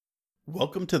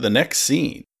Welcome to The Next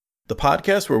Scene, the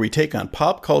podcast where we take on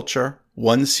pop culture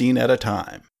one scene at a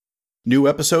time. New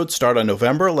episodes start on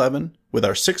November 11 with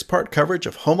our 6-part coverage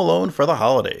of Home Alone for the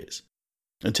holidays.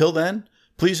 Until then,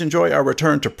 please enjoy our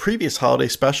return to previous holiday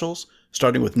specials,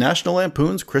 starting with National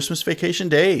Lampoon's Christmas Vacation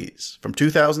Days from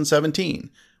 2017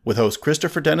 with hosts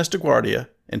Christopher Dennis DeGuardia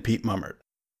and Pete Mummert.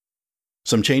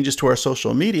 Some changes to our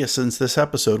social media since this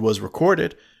episode was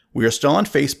recorded. We are still on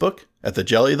Facebook at the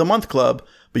Jelly of the Month Club,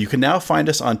 but you can now find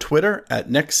us on Twitter at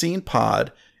Next Scene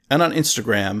Pod and on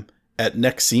Instagram at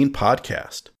Next Scene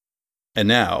Podcast. And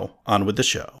now, on with the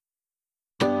show.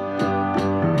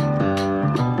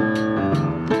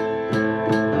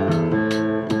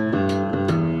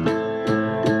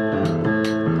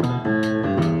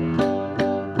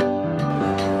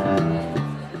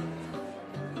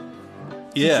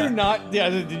 Did you not? Yeah,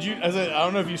 did you? I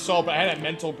don't know if you saw, but I had a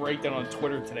mental breakdown on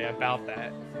Twitter today about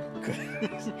that.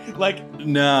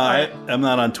 I'm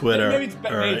not on Twitter. Maybe it's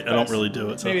I don't really do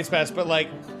it. So. Maybe it's best, but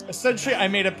essentially, I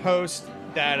made a post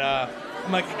that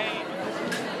I'm like, hey.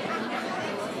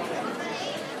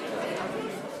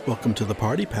 Welcome to the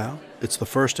party, pal. It's the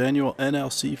first annual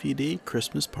NLCVD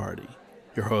Christmas party.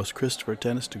 Your host, Christopher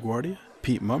Dennis DeGuardia,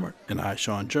 Pete Mummert, and I,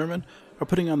 Sean German, are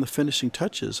putting on the finishing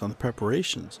touches on the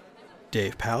preparations.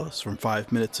 Dave Pallas from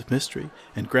 5 Minutes of Mystery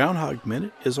and Groundhog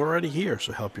Minute is already here,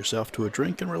 so help yourself to a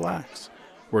drink and relax.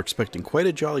 We're expecting quite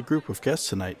a jolly group of guests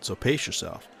tonight, so pace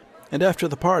yourself. And after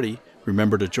the party,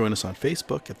 remember to join us on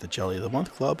Facebook at the Jelly of the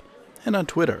Month Club and on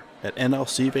Twitter at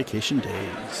NLC Vacation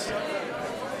Days.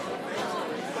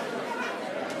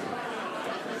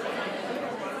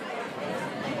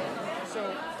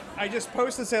 I just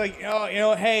posted say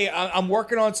hey, I'm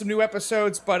working on some new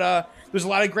episodes, but there's a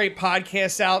lot of great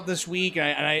podcasts out this week,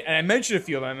 and I mentioned a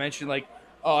few of them. I mentioned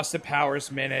Austin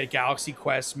Powers Minute, Galaxy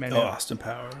Quest Minute. Oh, Austin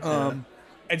Powers. Yeah.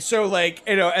 And so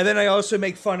and then I also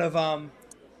make fun of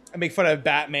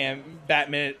Batman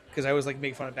because I always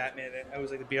make fun of Batman. I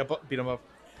always like to beat him up.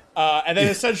 And then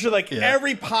essentially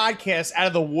every podcast out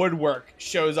of the woodwork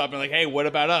shows up and hey, what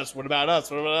about us? What about us?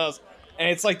 What about us? And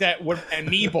it's like that and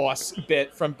me boss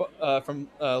bit from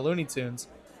Looney Tunes,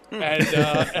 and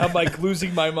I'm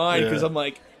losing my mind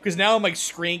because now I'm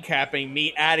screen capping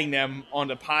me adding them on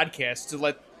the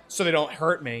podcast so they don't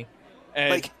hurt me,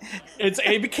 and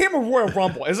it became a Royal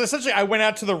Rumble. It's essentially I went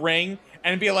out to the ring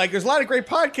and be there's a lot of great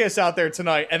podcasts out there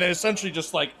tonight, and then essentially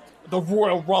just the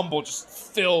Royal Rumble just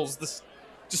fills the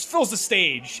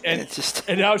stage, and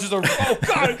now it's just oh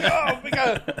my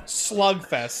god,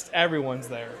 slugfest. Everyone's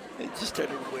there. It just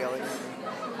started wailing.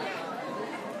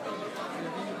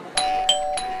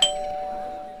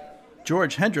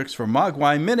 George Hendricks from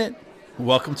Mogwai Minute.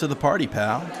 Welcome to the party,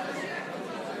 pal.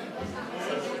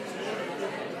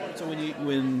 So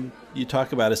when you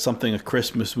talk about is something a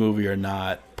Christmas movie or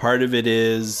not, part of it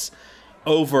is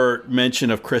overt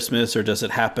mention of Christmas, or does it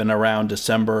happen around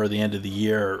December or the end of the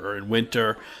year or in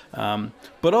winter?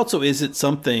 But also, is it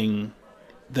something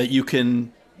that you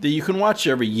can watch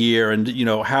every year, and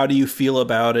how do you feel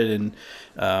about it, and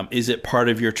is it part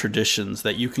of your traditions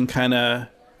that you can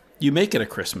you make it a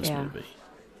Christmas movie?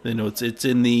 It's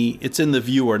in the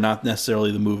viewer, not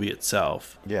necessarily the movie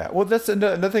itself. Yeah, well, that's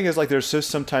another thing is there's just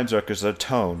sometimes there's a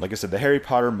tone. Like I said, the Harry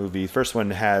Potter movie, first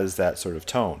one has that sort of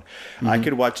tone. Mm-hmm. I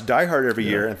could watch Die Hard every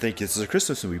year and think this is a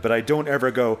Christmas movie, but I don't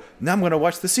ever go, now I'm going to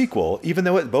watch the sequel, even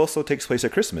though it also takes place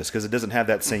at Christmas, because it doesn't have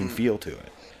that same feel to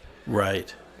it.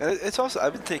 Right. And it's also,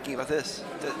 I've been thinking about this.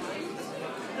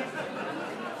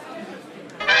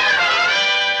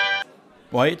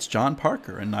 Why, it's John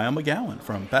Parker and Niall McGowan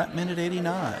from Batman at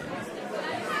 89.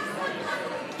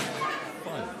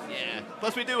 Fun. Yeah.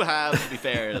 Plus, we do have, to be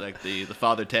fair, the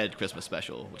Father Ted Christmas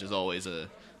special, which is always a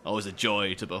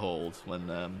joy to behold. When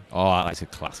that's a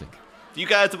classic. You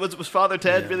guys, was Father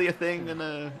Ted really a thing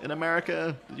in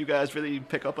America? Did you guys really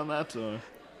pick up on that? Or?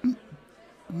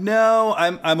 No,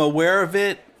 I'm aware of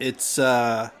it. It's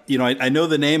I know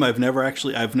the name. I've never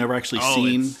actually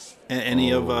seen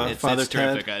any of Father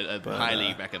Ted. Terrific. I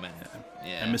highly recommend it.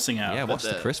 Yeah. I'm missing out. Yeah, watch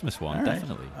the Christmas one, right.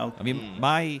 definitely. I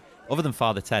mean, other than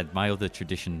Father Ted, my other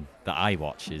tradition that I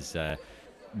watch is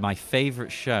my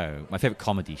favorite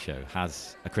comedy show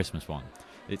has a Christmas one.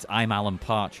 It's I'm Alan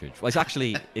Partridge. Well,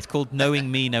 it's called Knowing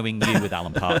Me, Knowing You with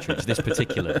Alan Partridge, this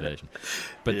particular version.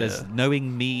 But there's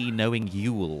Knowing Me, Knowing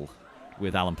Yule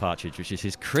with Alan Partridge, which is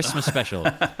his Christmas special.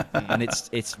 And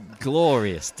it's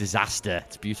glorious disaster.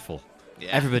 It's beautiful. Yeah.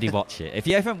 Everybody watch it. If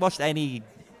you haven't watched any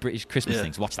British Christmas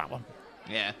things, watch that one.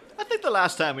 Yeah. I think the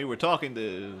last time we were talking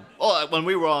when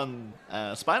we were on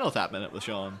Spinal Tap Minute with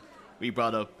Sean, we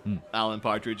brought up Alan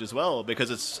Partridge as well, because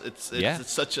it's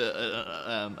such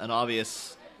an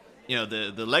obvious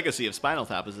the legacy of Spinal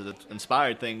Tap is that it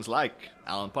inspired things like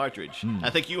Alan Partridge. I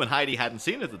think you and Heidi hadn't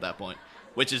seen it at that point,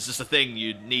 which is just a thing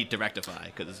you need to rectify,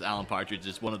 because Alan Partridge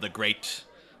is one of the great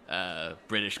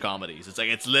British comedies.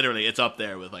 It's literally up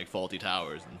there with like Fawlty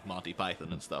Towers and Monty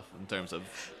Python and stuff in terms of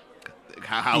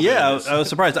how good it is. I was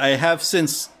surprised. I have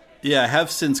since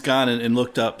gone and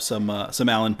looked up some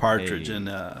Alan Partridge, and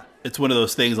it's one of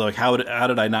those things like how did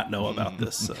I not know about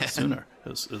this sooner? It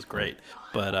was great,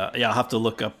 but I'll have to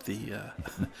look up the.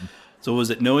 So was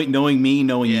it knowing me,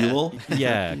 knowing Yule?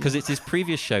 Yeah, because it's his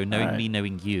previous show, Knowing Me,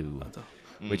 Knowing You,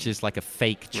 which is like a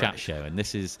fake chat show, and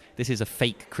this is a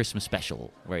fake Christmas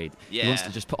special where he wants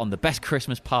to just put on the best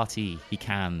Christmas party he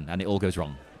can, and it all goes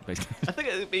wrong. Basically. I think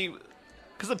it'd be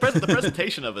because the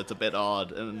presentation of it's a bit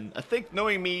odd, and I think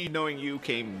Knowing Me, Knowing You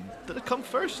did it come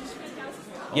first?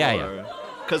 Yeah.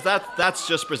 Because that's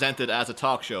just presented as a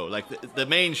talk show. Like the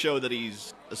main show that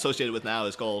he's associated with now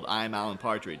is called I'm Alan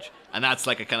Partridge, and that's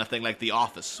like a kind of thing like The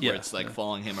Office, where it's like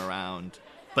following him around.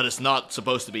 But it's not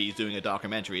supposed to be doing a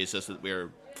documentary. It's just that we're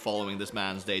following this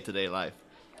man's day-to-day life.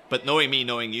 But Knowing Me,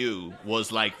 Knowing You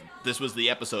was like, this was the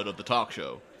episode of the talk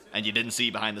show, and you didn't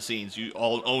see behind the scenes. You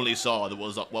only saw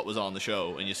what was on the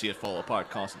show, and you see it fall apart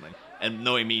constantly. And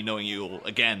Knowing Me, Knowing You,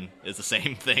 again, is the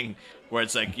same thing, where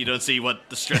it's like you don't see what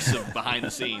the stress of behind the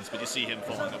scenes, but you see him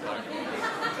falling apart.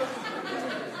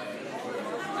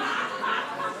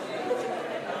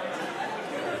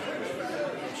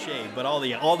 Shade, but all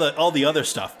the other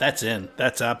stuff that's in.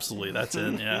 That's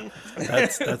in. Yeah,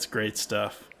 that's great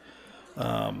stuff.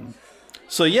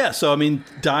 So I mean,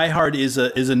 Die Hard is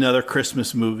another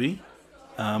Christmas movie.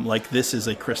 Like this is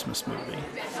a Christmas movie.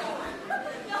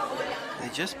 They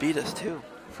just beat us too.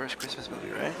 First Christmas movie,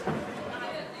 right?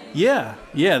 Yeah.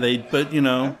 They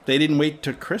didn't wait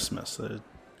till Christmas.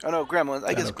 Oh no, Gremlins.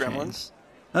 I guess Gremlins.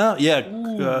 Oh yeah,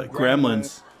 Ooh,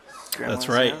 Gremlins. That's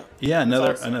right. Yeah,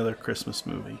 awesome. another Christmas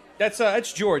movie.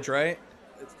 That's George, right?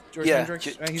 It's George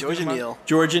Hendricks, right? George and Neil.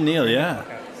 George and Neil, yeah.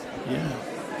 Okay.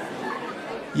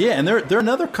 Yeah, and there are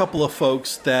another couple of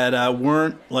folks that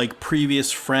weren't like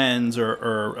previous friends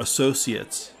or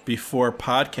associates before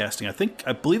podcasting.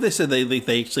 I believe they said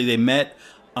they met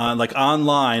like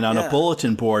online on a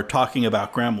bulletin board talking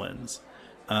about Gremlins,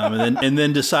 and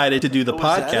then decided to do the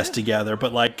podcast together,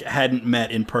 but like hadn't met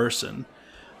in person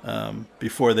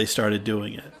before they started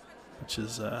doing it, which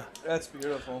is that's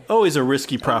beautiful. Always a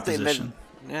risky proposition.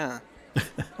 Yeah.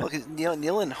 Well, because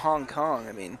Neil in Hong Kong,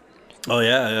 I mean. Oh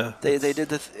yeah. They did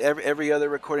this every other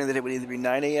recording that it would either be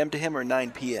 9 a.m. to him or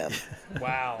 9 p.m.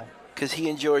 Wow. Because he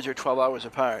and George are 12 hours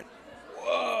apart.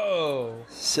 Whoa.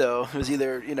 So it was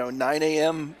either 9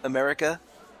 a.m. America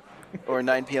or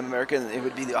 9 p.m. America, and it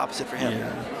would be the opposite for him.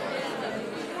 Yeah.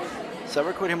 So I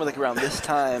recorded him like around this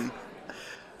time,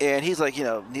 and he's like,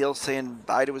 Neil's saying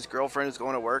bye to his girlfriend who's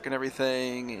going to work and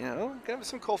everything. Gonna have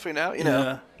some coffee now,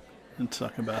 Yeah. And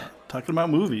talking about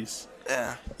movies.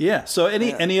 Yeah. Yeah. So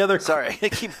any other? Sorry, I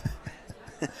keep.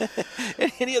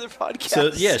 Any other podcasts? So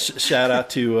yeah, shout out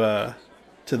to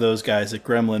those guys at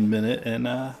Gremlin Minute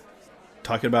and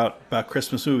talking about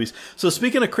Christmas movies. So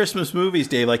speaking of Christmas movies,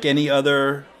 Dave, like any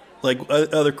other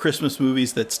other Christmas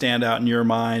movies that stand out in your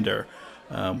mind, or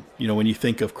when you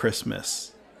think of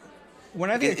Christmas. When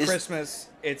I think of Christmas,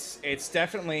 it's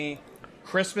definitely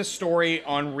Christmas Story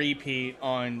on repeat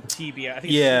on TBS. I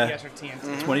think it's TBS or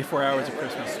TNT. 24 Hours of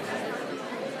Christmas.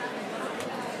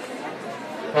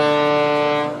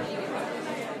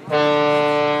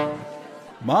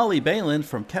 Molly Balin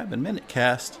from Cabin Minute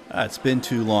Cast. It's been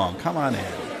too long. Come on in.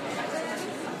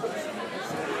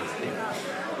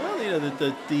 Well,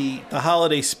 the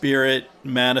holiday spirit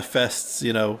manifests,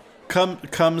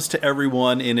 comes to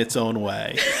everyone in its own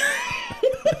way.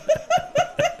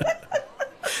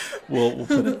 We'll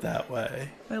put it that way.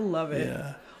 I love it.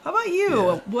 Yeah. How about you?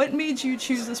 Yeah. What made you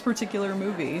choose this particular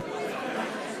movie?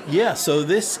 Yeah, so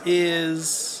this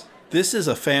is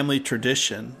a family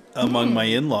tradition among my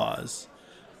in-laws.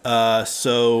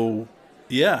 So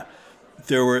yeah,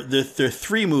 there are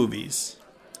 3 movies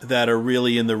that are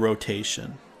really in the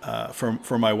rotation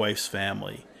for my wife's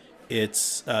family.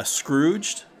 It's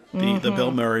Scrooged, the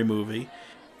Bill Murray movie,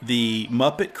 the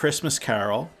Muppet Christmas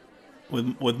Carol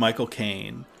with Michael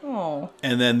Caine. Oh.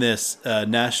 And then this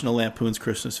National Lampoon's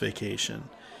Christmas Vacation,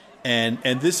 and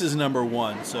this is number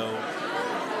 1. So,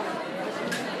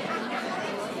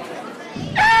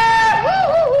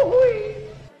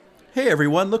 hey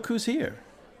everyone, look who's here!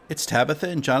 It's Tabitha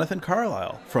and Jonathan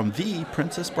Carlisle from the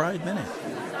Princess Bride Minute.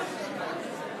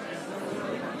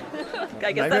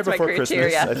 I guess Nightmare that's my Before criteria.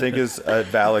 Christmas, I think, is a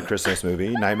valid Christmas movie.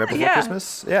 Nightmare Before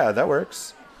Christmas, that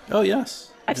works. Oh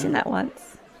yes, I've seen that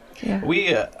once.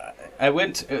 Yeah. I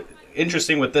went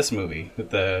interesting with this movie, with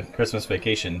the Christmas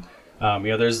Vacation.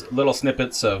 There's little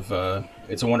snippets of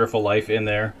It's a Wonderful Life in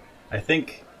there. I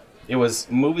think it was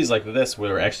movies like this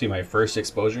were actually my first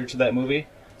exposure to that movie.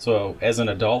 So as an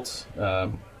adult,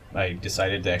 I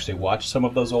decided to actually watch some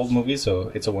of those old movies.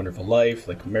 So It's a Wonderful Life,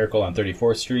 like Miracle on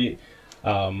 34th Street.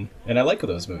 And I like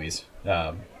those movies.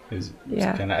 It was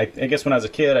kinda, I guess when I was a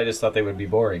kid, I just thought they would be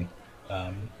boring.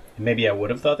 Maybe I would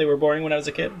have thought they were boring when I was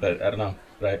a kid, but I don't know.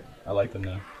 But I like them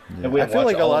now. Yeah. I feel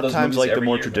like a lot of times, like the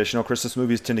more traditional Christmas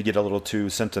movies tend to get a little too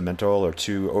sentimental or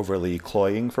too overly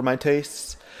cloying for my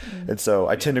tastes, and so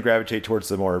I tend to gravitate towards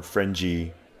the more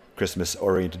fringy,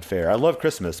 Christmas-oriented fare. I love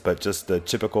Christmas, but just the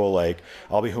typical like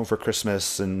I'll be home for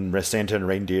Christmas and Santa and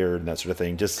reindeer and that sort of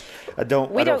thing. Just I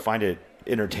don't find it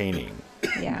entertaining.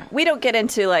 Yeah, we don't get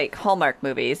into like Hallmark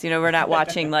movies. We're not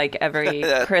watching like every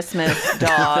Christmas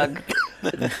dog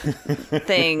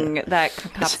thing that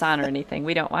pops on or anything.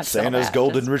 We don't watch Santa's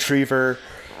Golden Retriever.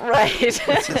 Right.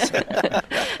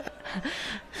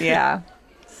 Yeah.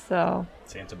 So.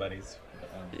 Santa buddies.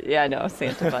 Yeah, no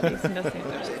Santa buddies. No Santa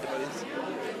buddies.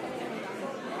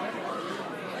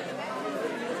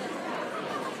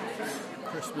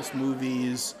 Christmas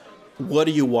movies. What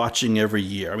are you watching every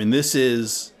year? I mean, this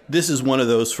is one of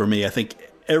those for me. I think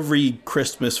every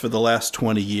Christmas for the last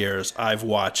 20 years, I've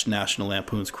watched National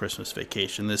Lampoon's Christmas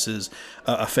Vacation. This is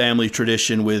a family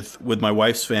tradition with my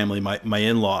wife's family, my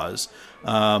in-laws.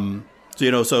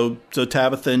 So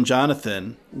Tabitha and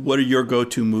Jonathan, what are your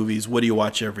go-to movies? What do you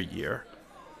watch every year?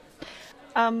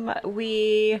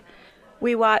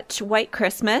 We watch White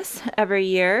Christmas every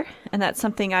year, and that's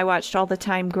something I watched all the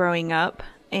time growing up.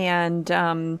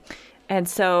 And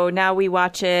so now we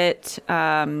watch it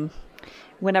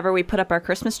whenever we put up our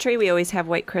Christmas tree. We always have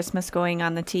White Christmas going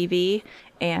on the TV.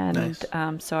 And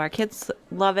nice. So our kids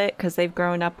love it because they've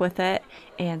grown up with it.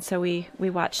 And so we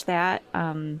watch that.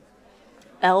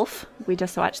 Elf, we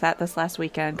just watched that this last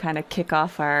weekend, kind of kick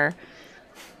off our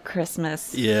Christmas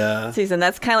season.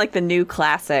 That's kind of like the new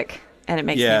classic. And it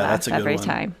makes me laugh every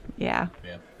time. Yeah.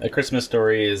 A Christmas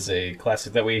Story is a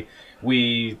classic that we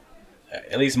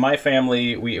at least my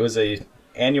family, it was a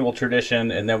annual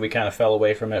tradition, and then we kind of fell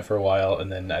away from it for a while,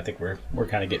 and then I think we're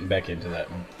kind of getting back into that.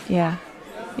 Yeah.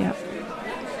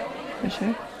 For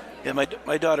sure. Yeah,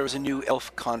 my daughter was a new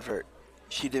Elf convert.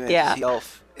 She didn't see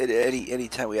Elf at any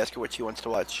time we ask her what she wants to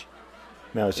watch.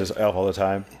 No, it's just Elf all the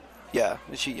time. Yeah,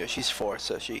 she's 4,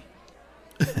 so she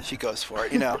goes for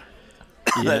it.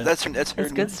 That's her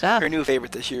good stuff. Her new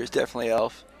favorite this year is definitely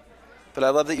Elf. But I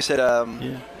love that you said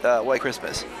White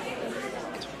Christmas.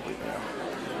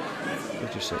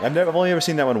 Interesting. I've only ever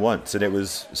seen that one once, and it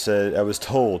was said I was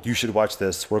told you should watch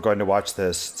this. We're going to watch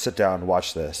this. Sit down and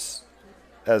watch this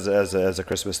as a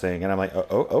Christmas thing. And I'm like,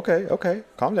 oh, okay,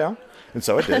 calm down. And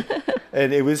so I did,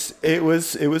 and it was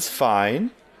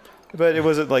fine, but it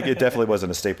wasn't like it definitely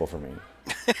wasn't a staple for me.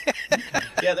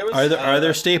 Yeah, there was. Are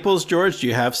there staples, George? Do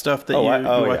you have stuff that you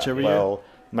watch every year? Well,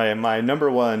 my number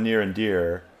one near and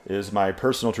dear is my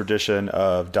personal tradition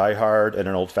of Die Hard and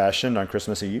an Old Fashioned on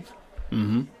Christmas Eve.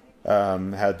 Mm-hmm.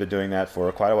 Had been doing that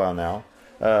for quite a while now.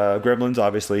 Gremlins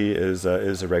obviously is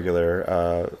a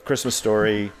regular. Christmas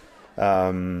Story.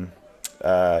 That's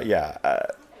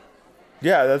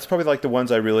probably like the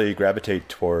ones I really gravitate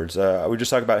towards. We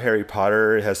just talked about Harry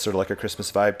Potter. It has sort of like a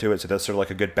Christmas vibe to it, so that's sort of like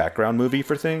a good background movie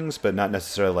for things, but not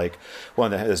necessarily like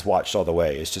one that is watched all the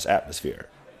way. It's just atmosphere.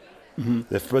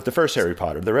 Mm-hmm. But the first Harry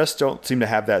Potter, the rest don't seem to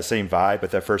have that same vibe,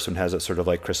 but that first one has a sort of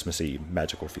like Christmassy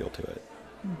magical feel to it.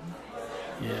 Mm-hmm.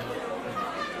 Yeah.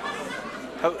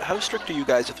 How strict are you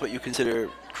guys with what you consider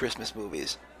Christmas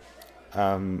movies?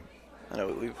 I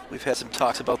know we've had some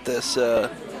talks about this.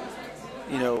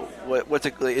 What's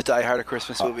a Die Hard a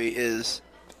Christmas movie? Is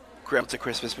Gremlins a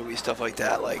Christmas movie? Stuff like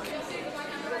that. Like.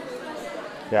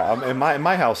 Yeah, in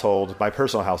my household, my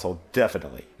personal household,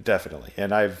 definitely,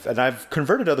 and I've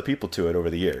converted other people to it over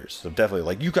the years. So definitely,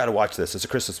 like, you got to watch this. It's a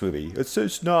Christmas movie.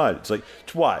 It's not. It's like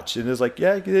to watch, and it's like,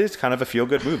 yeah, it is kind of a feel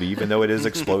good movie, even though it is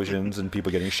explosions and people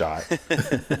getting shot.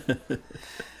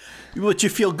 But you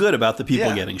feel good about the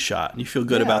people getting shot, and you feel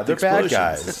good about the explosions.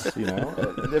 They're bad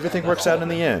guys. Everything works out in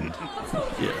the end.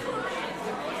 Yeah.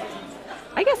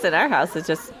 I guess in our house, it's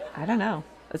just, I don't know.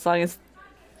 As long as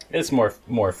it's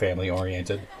more family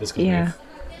oriented. Just because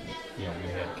we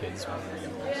had kids when we were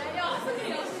younger.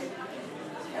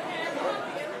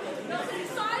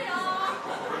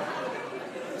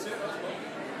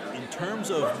 So. In terms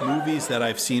of movies that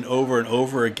I've seen over and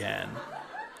over again,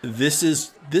 this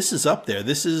is up there.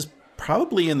 This is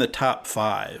probably in the top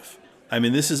 5. I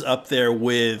mean, this is up there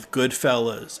with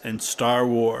Goodfellas and Star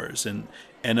Wars and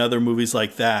other movies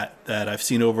like that I've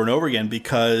seen over and over again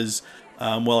because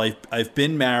Well, I've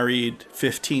been married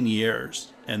 15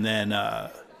 years, and then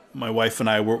my wife and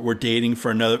I were dating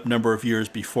for another number of years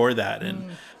before that.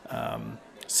 And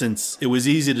since it was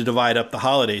easy to divide up the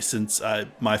holidays, since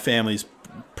my family's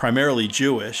primarily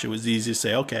Jewish, it was easy to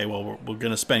say, okay, well, we're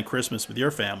going to spend Christmas with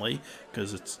your family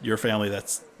because it's your family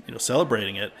that's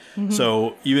celebrating it.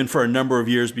 So even for a number of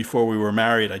years before we were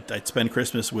married, I'd spend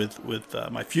Christmas with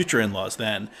my future in-laws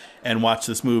then and watch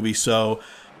this movie. So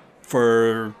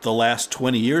for the last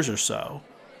 20 years or so,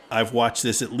 I've watched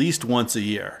this at least once a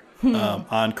year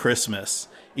on Christmas,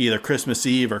 either Christmas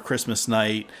Eve or Christmas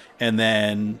night. And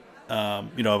then,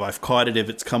 if I've caught it, if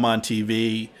it's come on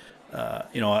TV,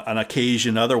 on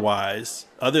occasion otherwise,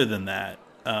 other than that.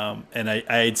 And I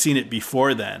had seen it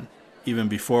before then, even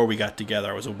before we got together.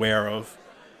 I was aware of,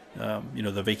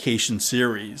 the Vacation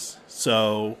series.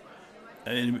 So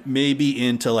maybe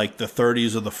into like the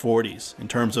 30s or the 40s in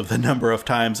terms of the number of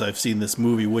times I've seen this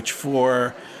movie, which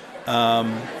it's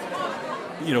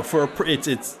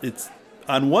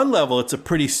on one level, it's a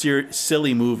pretty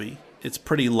silly movie. It's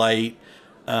pretty light.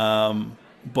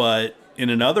 But in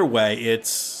another way,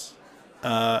 it's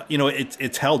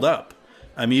held up.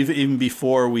 I mean, even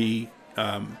before we,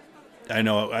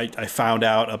 I found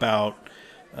out about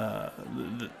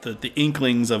the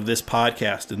inklings of this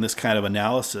podcast and this kind of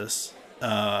analysis.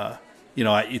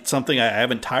 It's something I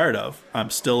haven't tired of. I'm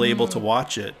still able to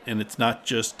watch it, and it's not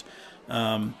just.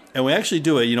 And we actually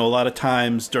do it. A lot of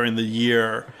times during the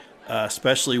year,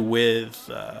 especially with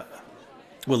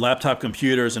laptop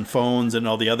computers and phones and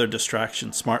all the other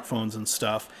distractions, smartphones and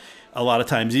stuff. A lot of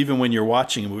times, even when you're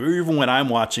watching a movie, or even when I'm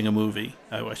watching a movie,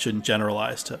 I shouldn't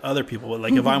generalize to other people, but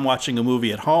like if I'm watching a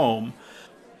movie at home,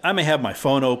 I may have my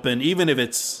phone open, even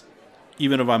if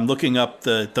I'm looking up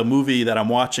the movie that I'm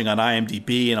watching on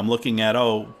IMDb and I'm looking at,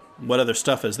 what other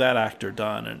stuff has that actor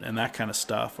done and that kind of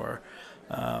stuff, or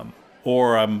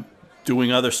I'm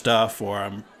doing other stuff, or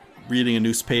I'm reading a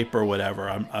newspaper or whatever.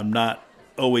 I'm not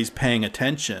always paying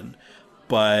attention,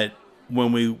 but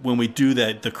when we do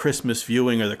that, the Christmas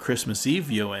viewing or the Christmas Eve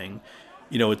viewing,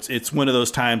 it's one of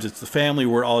those times. It's the family.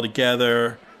 We're all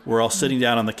together. We're all sitting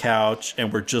down on the couch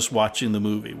and we're just watching the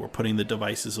movie. We're putting the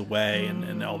devices away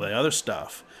and all the other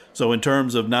stuff. So in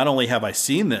terms of not only have I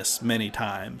seen this many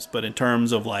times, but in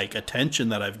terms of like attention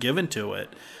that I've given to it,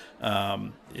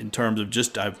 in terms of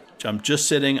I'm just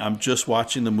sitting, I'm just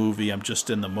watching the movie, I'm just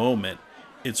in the moment.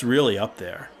 It's really up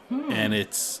there. And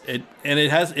it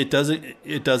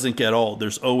doesn't get old.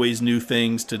 There's always new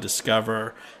things to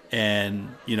discover,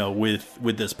 and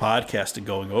with this podcast and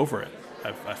going over it,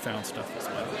 I found stuff as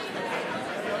well.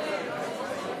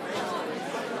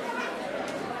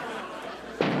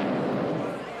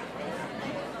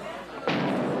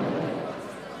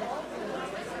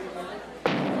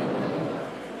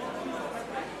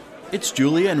 It's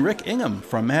Julia and Rick Ingham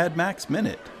from Mad Max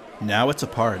Minute. Now it's a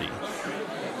party.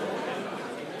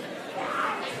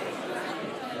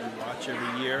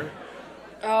 Every year.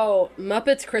 Oh,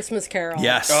 Muppets Christmas Carol.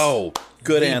 Yes. Oh,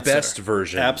 good the answer. Best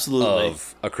version absolutely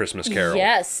of A Christmas Carol.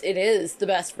 Yes, it is the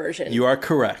best version. You are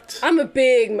correct. I'm a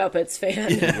big Muppets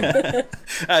fan. Yeah.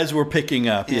 As we're picking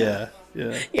up, yeah.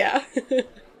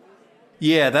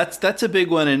 Yeah, that's a big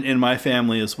one in my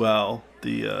family as well.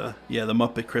 The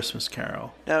Muppet Christmas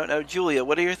Carol. Now, Julia,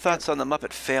 what are your thoughts on the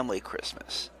Muppet Family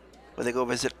Christmas, where they go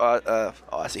visit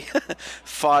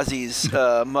Fozzie's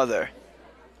mother?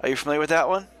 Are you familiar with that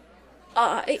one?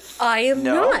 I am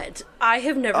not. I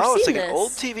have never seen this. It's like an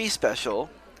old TV special,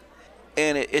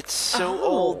 and it's so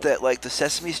old that like the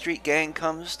Sesame Street gang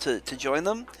comes to join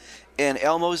them, and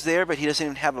Elmo's there, but he doesn't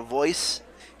even have a voice.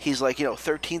 He's like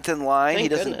 13th in line. Thank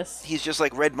goodness. He's just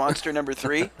like Red Monster number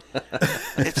 3.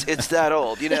 It's that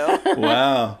old,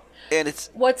 Wow. And it's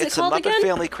What's it's it called a Muppet again?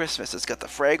 Family Christmas. It's got the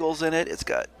Fraggles in it. It's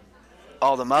got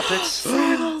all the Muppets.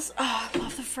 Fraggles. Oh, I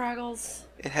love the Fraggles.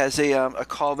 It has a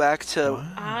callback to.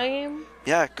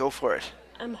 Yeah, go for it.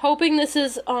 I'm hoping this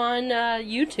is on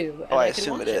YouTube. I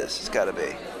assume it is. It's got to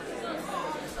be.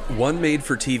 One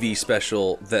made-for-TV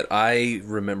special that I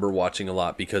remember watching a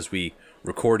lot because we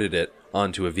recorded it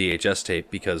onto a VHS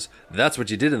tape, because that's what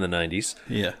you did in the 90s.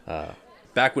 Yeah.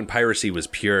 Back when piracy was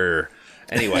pure.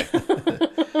 Anyway,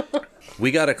 we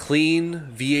got a clean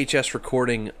VHS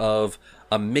recording of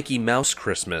A Mickey Mouse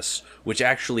Christmas, which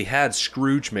actually had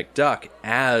Scrooge McDuck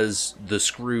as the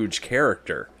Scrooge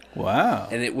character. Wow.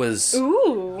 And it was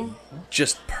Ooh.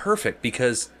 just perfect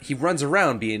because he runs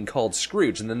around being called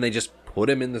Scrooge, and then they just put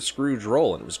him in the Scrooge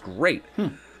role, and it was great.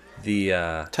 The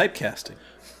typecasting.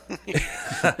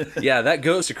 Yeah, that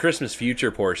Ghost of Christmas Future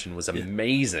portion was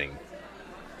amazing.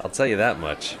 I'll tell you that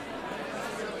much.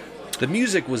 The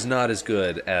music was not as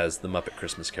good as the Muppet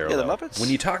Christmas Carol. Yeah, the though. Muppets. When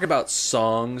you talk about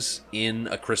songs in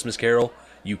a Christmas Carol,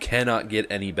 you cannot get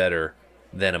any better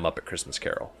than a Muppet Christmas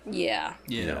Carol. Yeah.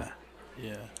 Yeah. You know?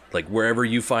 Yeah. Like Wherever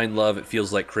You Find Love, It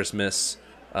Feels Like Christmas.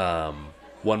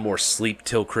 One More Sleep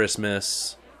Till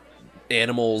Christmas.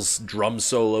 Animals drum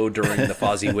solo during the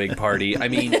Fozziwig party. I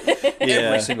mean,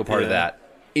 every single part of that,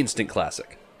 instant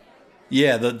classic.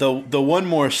 Yeah, the One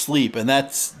More Sleep, and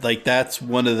that's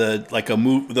one of the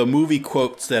the movie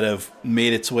quotes that have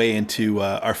made its way into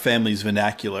our family's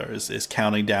vernacular is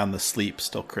counting down the sleeps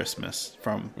till Christmas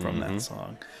from that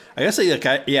song. I guess I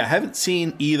haven't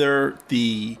seen either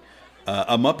the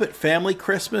A Muppet Family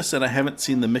Christmas, and I haven't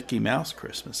seen the Mickey Mouse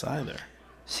Christmas either.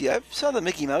 See, I saw the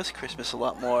Mickey Mouse Christmas a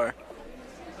lot more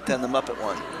than the Muppet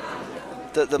one.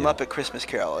 The Muppet Christmas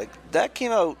Carol, like that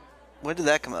came out. When did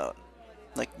that come out?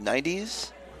 Like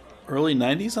 90s? Early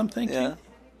 90s, I'm thinking. Yeah.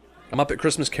 A Muppet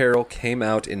Christmas Carol came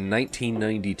out in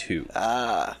 1992.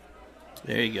 Ah.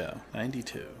 There you go,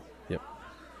 92. Yep.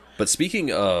 But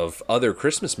speaking of other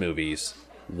Christmas movies,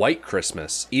 White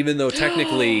Christmas, even though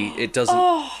technically it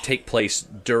doesn't take place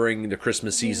during the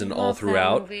Christmas season all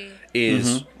throughout,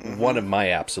 is one of my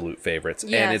absolute favorites.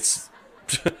 Yes. And it's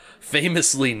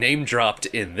famously name-dropped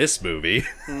in this movie.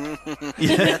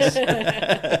 Yeah,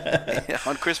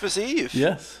 on Christmas Eve.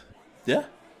 Yes. Yeah.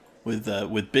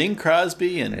 With Bing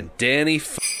Crosby and Danny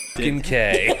fucking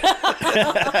Kaye.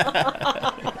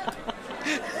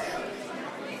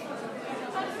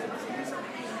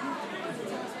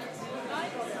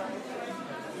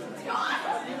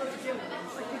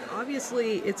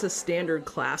 Obviously, it's a standard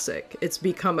classic. It's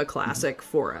become a classic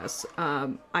for us.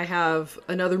 I have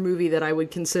another movie that I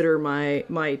would consider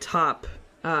my top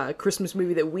Christmas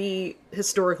movie that we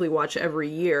historically watch every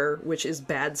year, which is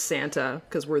Bad Santa,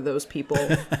 because we're those people.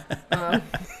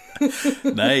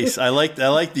 Nice. I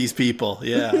like these people.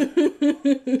 Yeah.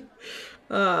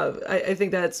 I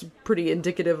think that's pretty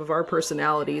indicative of our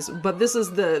personalities. But this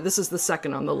is the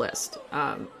second on the list,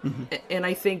 and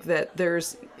I think that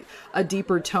there's a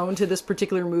deeper tone to this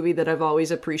particular movie that I've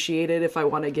always appreciated. If I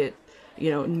want to get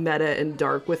meta and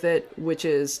dark with it, which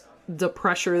is the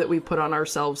pressure that we put on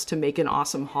ourselves to make an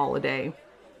awesome holiday,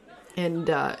 and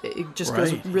it just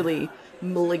goes really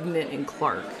malignant in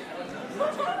Clark.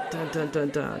 Dun, dun, dun,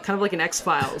 dun. Kind of like an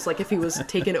X-Files, like if he was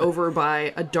taken over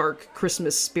by a dark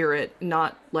Christmas spirit,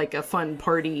 not like a fun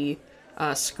party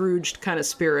Scrooged kind of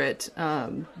spirit,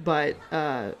 but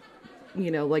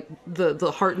like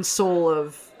the heart and soul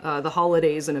of the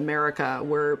holidays in America,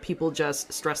 where people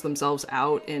just stress themselves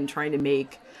out in trying to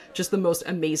make just the most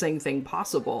amazing thing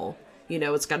possible.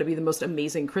 It's got to be the most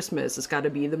amazing Christmas. It's got to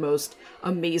be the most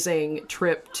amazing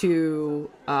trip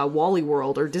to Wally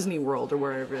World or Disney World or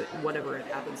whatever it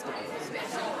happens to be.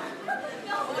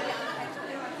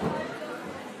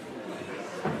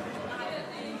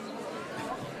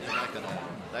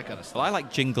 That kind of stuff. Well, I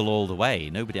like Jingle All the Way.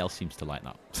 Nobody else seems to like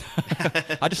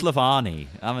that. I just love Arnie.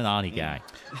 I'm an Arnie guy.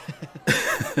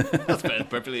 That's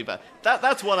perfectly bad.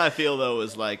 That's one I feel though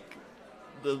is like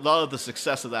a lot of the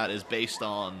success of that is based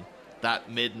on that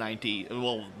mid-90s,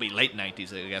 well, be late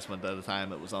 90s, I guess, by the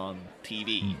time it was on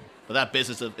TV. But that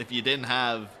business of if you didn't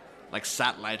have like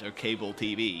satellite or cable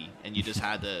TV and you just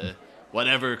had to,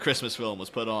 whatever Christmas film was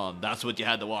put on, that's what you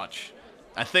had to watch.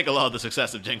 I think a lot of the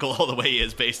success of Jingle All the Way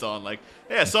is based on like,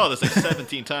 hey, I saw this like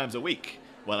 17 times a week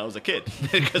when I was a kid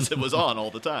because it was on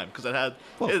all the time because it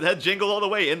had Jingle All the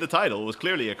Way in the title. It was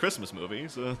clearly a Christmas movie.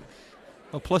 So.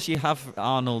 Well, plus you have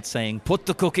Arnold saying, "Put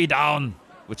the cookie down,"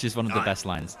 which is one of the best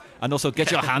lines. And also, "Get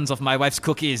your hands off my wife's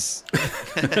cookies."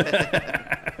 A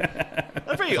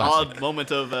very odd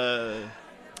moment of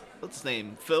what's his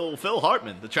name? Phil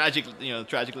Hartman, the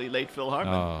tragically late Phil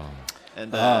Hartman. Oh.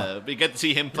 And we get to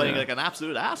see him playing like an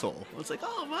absolute asshole. It's like,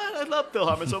 oh man, I love Phil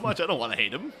Hartman so much. I don't want to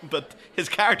hate him, but his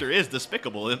character is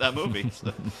despicable in that movie. So.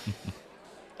 And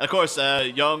of course,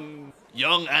 young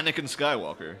Anakin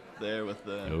Skywalker there with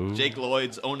Jake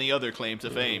Lloyd's only other claim to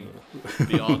fame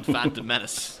beyond Phantom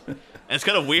Menace. And it's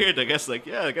kind of weird, I guess. Like,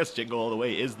 I guess Jingle All the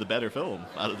Way is the better film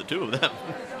out of the two of them.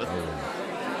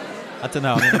 I don't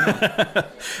know.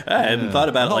 I hadn't thought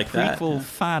about it like that. I'm not a prequel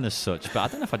fan as such, but I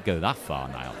don't know if I'd go that far,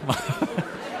 Niall.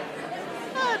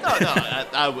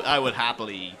 No, I would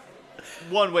happily.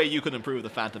 One way you could improve the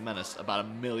Phantom Menace about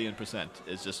 1,000,000%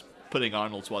 is just putting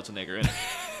Arnold Schwarzenegger in it.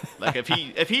 Like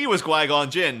if he was Qui-Gon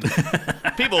Jinn,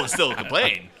 people would still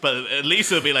complain, but at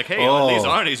least it'll be like, hey, at least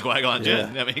Arnie's Qui-Gon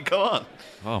Jinn. I mean, come on.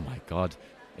 Oh my God.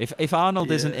 If Arnold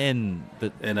isn't in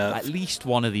at least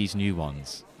one of these new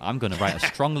ones, I'm going to write a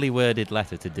strongly worded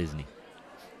letter to Disney.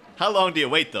 How long do you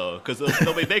wait, though? Because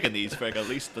they'll be making these for like at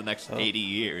least the next 80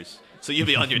 years. So you'll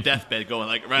be on your deathbed going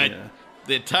like, right,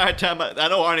 the entire time. I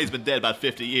know Arnie's been dead about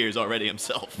 50 years already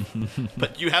himself,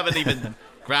 but you haven't even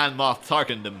Grand Moff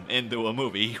Tarkined him into a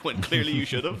movie when clearly you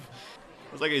should have.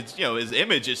 It's like it's, his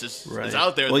image is just is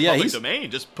out there in the public domain.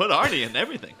 Just put Arnie in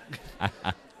everything.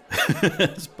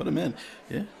 Just put him in.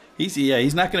 Yeah.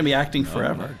 He's not going to be acting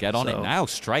forever. No, get on it now.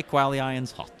 Strike while the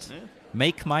iron's hot. Yeah.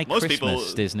 Make my Most Christmas,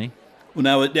 people, Disney.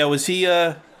 Well, now was he?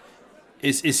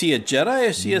 Is he a Jedi or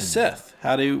is he a Sith?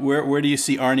 Where do you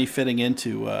see Arnie fitting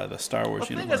into the Star Wars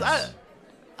universe?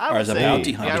 I would say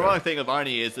the ironic thing of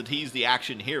Arnie is that he's the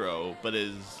action hero, but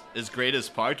his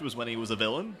greatest part was when he was a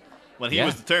villain. When he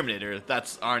was the Terminator,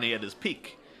 that's Arnie at his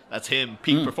peak. That's him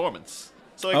peak performance.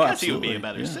 So I guess he would be a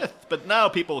better Sith. But now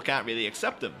people can't really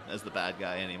accept him as the bad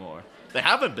guy anymore. They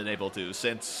haven't been able to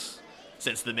since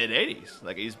the mid-'80s.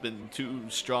 Like, he's been too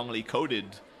strongly coded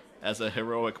as a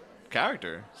heroic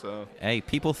character. So hey,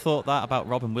 people thought that about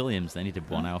Robin Williams. Then he did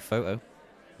 1 hour photo.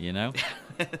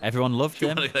 Everyone loved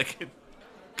him.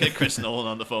 Get Chris Nolan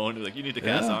on the phone. Like, you need to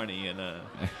cast Arnie. And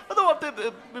although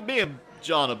me and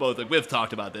John are both we've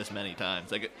talked about this many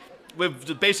times. Like,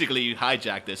 we've basically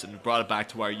hijacked this and brought it back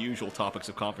to our usual topics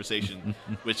of conversation,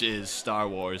 which is Star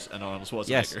Wars and Arnold Schwarzenegger.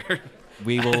 Yes,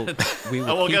 we will. And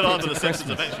we'll get on to the Simpsons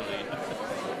eventually.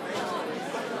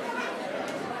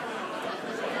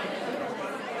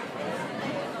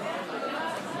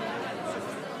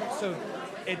 So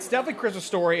it's definitely Christmas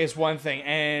Story is one thing,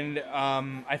 and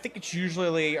I think it's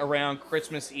usually around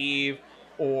Christmas Eve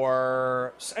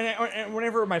or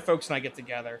whenever my folks and I get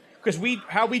together. Because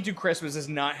how we do Christmas is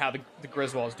not how the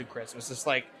Griswolds do Christmas. It's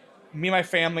like me and my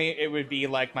family. It would be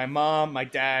like my mom, my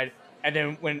dad, and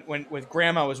then when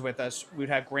Grandma was with us, we'd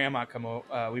have Grandma come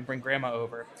over. We'd bring Grandma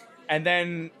over, and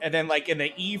then like in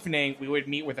the evening, we would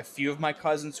meet with a few of my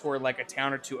cousins who are like a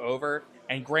town or two over,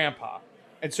 and Grandpa.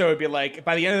 And so it'd be like,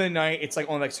 by the end of the night, it's like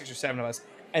only like 6 or 7 of us.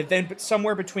 And then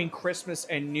somewhere between Christmas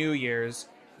and New Year's,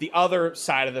 the other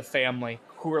side of the family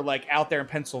who are like out there in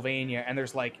Pennsylvania, and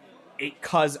there's like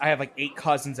I have like 8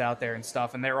 cousins out there and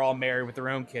stuff, and they're all married with their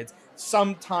own kids.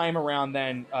 Sometime around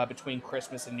then, between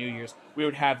Christmas and New Year's, we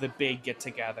would have the big get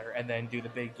together and then do the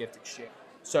big gift exchange.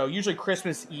 So usually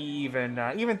Christmas Eve and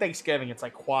even Thanksgiving, it's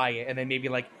like quiet. And then maybe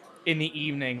like in the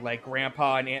evening, like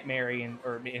Grandpa and Aunt Mary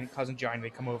and Cousin Johnny,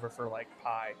 they come over for like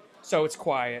pie. So it's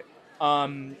quiet.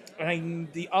 And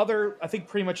the other, I think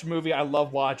pretty much movie I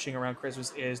love watching around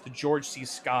Christmas is the George C.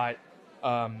 Scott,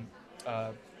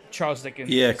 Charles Dickens.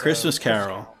 Yeah, Christmas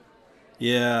Carol.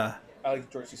 Yeah. I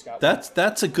like George C. Scott.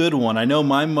 That's a good one. I know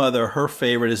my mother, her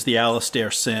favorite is the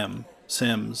Alastair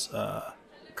Sims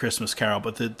Christmas Carol,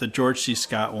 but the George C.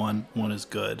 Scott one is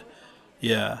good.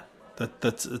 Yeah.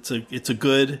 It's a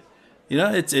good,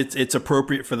 it's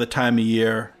appropriate for the time of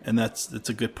year, and it's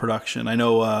a good production. I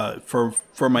know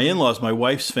for my in-laws, my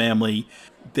wife's family,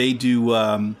 they do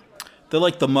they're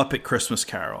like the Muppet Christmas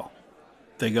Carol.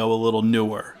 They go a little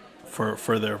newer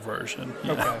for their version.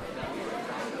 Yeah. Okay.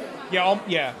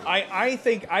 Yeah. I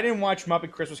think I didn't watch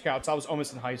Muppet Christmas Carol until I was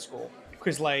almost in high school,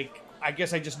 because like I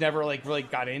guess I just never like really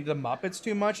got into the Muppets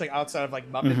too much, like outside of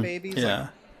like Muppet Babies. Yeah.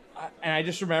 And I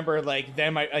just remember, like,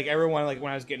 then everyone, like,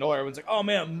 when I was getting older, everyone's like, oh,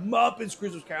 man, Muppets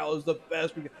Christmas Carol is the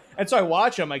best. And so I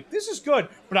watch it, I'm like, this is good.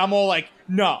 But I'm all like,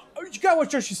 no, you gotta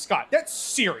watch George C. Scott. That's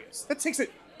serious. That takes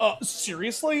it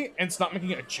seriously, and it's not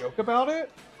making a joke about it.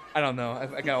 I don't know.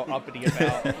 I got all uppity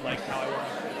about, like, how I want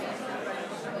it.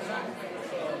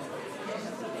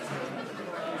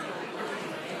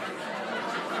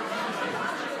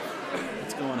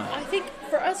 What's going on? I think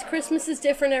for us, Christmas is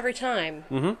different every time.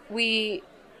 Mm-hmm. We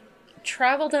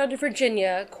travel down to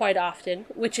Virginia quite often,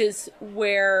 which is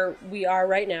where we are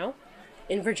right now,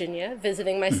 in Virginia,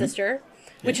 visiting my sister,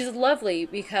 which is lovely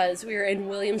because we're in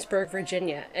Williamsburg,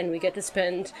 Virginia, and we get to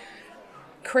spend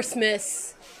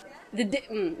Christmas.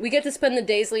 We get to spend the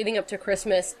days leading up to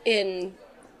Christmas in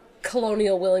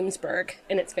colonial Williamsburg,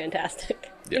 and it's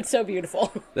fantastic. Yeah. It's so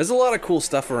beautiful. There's a lot of cool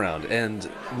stuff around, and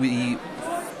we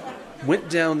went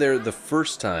down there the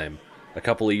first time a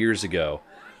couple of years ago.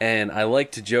 And I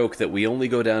like to joke that we only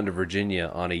go down to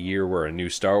Virginia on a year where a new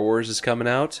Star Wars is coming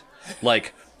out.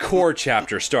 Like, core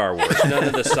chapter Star Wars, none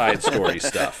of the side story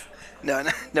stuff. No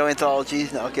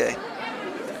anthologies, no, okay.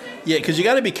 Yeah, because you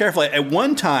got to be careful. At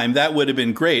one time, that would have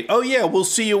been great. Oh, yeah, we'll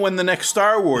see you when the next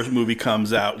Star Wars movie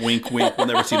comes out. Wink, wink, we'll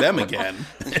never see them again.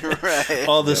 Right.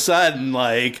 All of a sudden,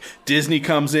 like, Disney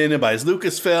comes in and buys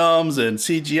Lucasfilms and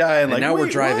CGI. And like, now we're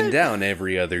driving down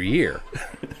every other year.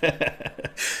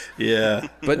 Yeah.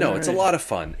 But no, it's a lot of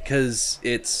fun because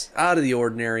it's out of the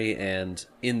ordinary, and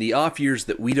in the off years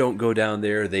that we don't go down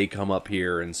there, they come up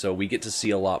here, and so we get to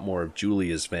see a lot more of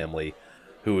Julia's family.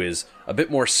 who is a bit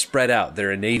more spread out.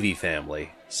 They're a Navy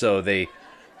family, so they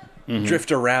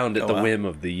drift around at the whim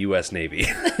of the U.S. Navy.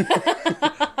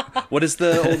 What is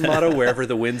the old motto? Wherever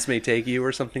the winds may take you,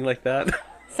 or something like that?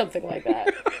 Something like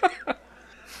that.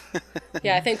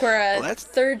 Yeah, I think we're a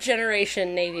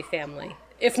third-generation Navy family.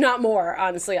 If not more,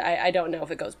 honestly. I don't know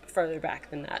if it goes further back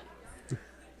than that.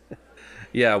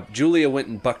 Yeah, Julia went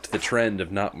and bucked the trend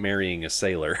of not marrying a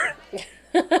sailor.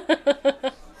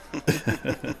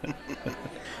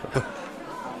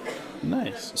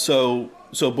 Nice. So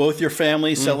both your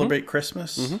families celebrate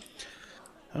Christmas?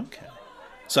 Mm-hmm. Okay.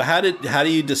 So how do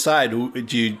you decide?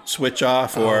 Do you switch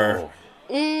off, or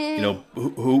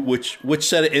which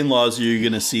set of in-laws are you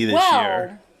going to see this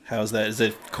year? How's that? Is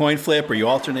it coin flip, or you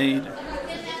alternate,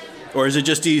 or is it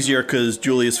just easier because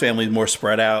Julia's family is more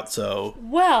spread out? So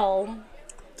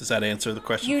does that answer the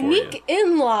question? Unique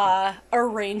in-law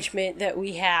arrangement that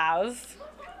we have.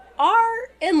 Our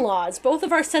in-laws, both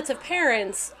of our sets of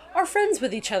parents, are friends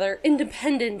with each other,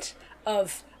 independent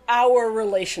of our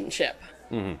relationship.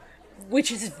 Mm-hmm.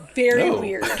 Which is very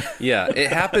weird. Yeah,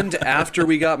 it happened after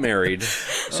we got married,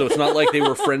 so it's not like they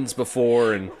were friends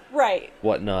before and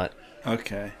whatnot.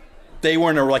 Okay. They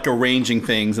weren't like arranging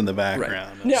things in the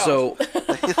background. Right. No. So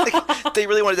they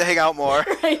really wanted to hang out more.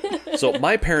 So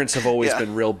my parents have always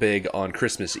been real big on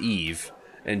Christmas Eve,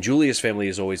 and Julia's family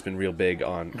has always been real big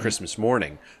on Christmas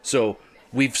morning. So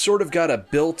we've sort of got a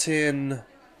built-in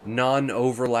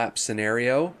non-overlap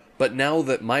scenario. But now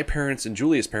that my parents and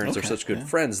Julia's parents are such good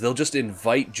friends, they'll just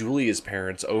invite Julia's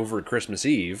parents over Christmas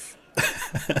Eve.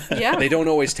 Yeah. They don't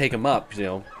always take them up,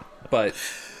 but,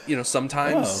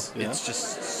 sometimes it's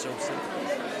just so simple.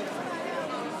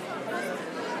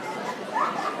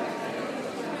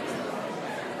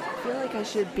 I feel like I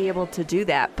should be able to do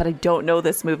that, but I don't know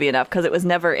this movie enough because it was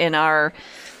never in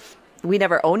we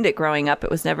never owned it growing up. It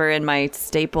was never in my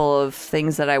staple of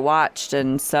things that I watched.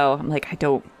 And so I'm like, I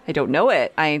don't know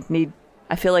it. I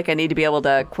feel like I need to be able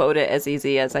to quote it as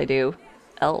easy as I do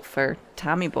Elf or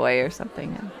Tommy Boy or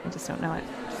something. And I just don't know it.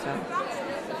 So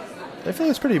I feel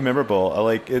it's pretty memorable. I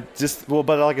like it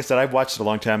but like I said, I watched it a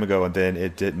long time ago, and then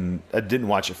I didn't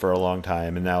watch it for a long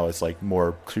time. And now it's like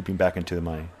more creeping back into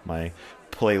my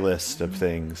playlist of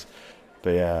things.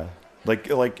 But yeah.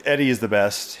 Like Eddie is the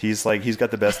best. He's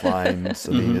got the best lines.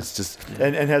 I mean, it's just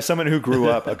and as someone who grew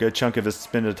up a good chunk of his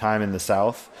spent time in the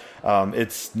South,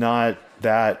 it's not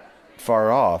that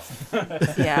far off.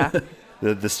 Yeah.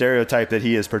 The stereotype that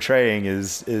he is portraying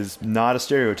is not a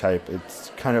stereotype.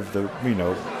 It's kind of the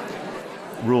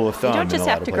rule of thumb. You don't just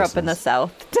have to grow up in the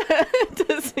South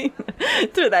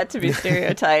to that to be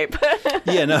stereotype.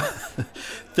 Yeah, no.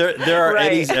 There are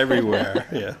Eddies everywhere.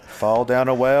 Yeah. Fall down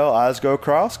a well, eyes go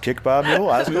cross, kick by a mule,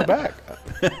 eyes go back.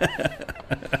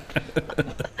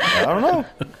 I don't know.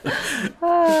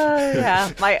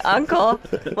 Yeah. My uncle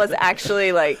was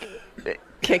actually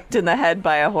kicked in the head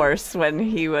by a horse when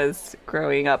he was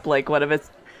growing up. Like one of his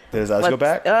Did his eyes go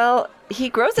back? Well, he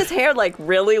grows his hair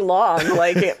really long,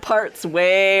 it parts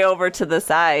way over to the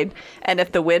side, and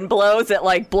if the wind blows, it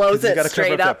blows it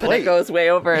straight up and it goes way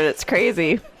over, and it's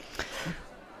crazy.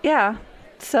 Yeah,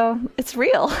 so it's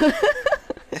real.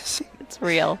 It's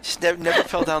real. Just never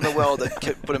fell down the well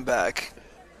that put him back.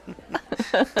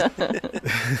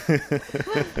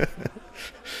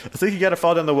 I think you got to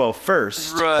fall down the well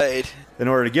first, right? In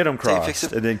order to get him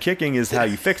crossed, and then kicking is how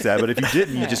you fix that. But if you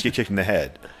didn't, you just get kicked in the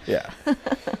head. Yeah.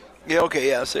 Yeah. Okay.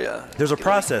 Yeah. So yeah. There's a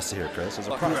process here, Chris. There's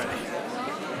a process. Right.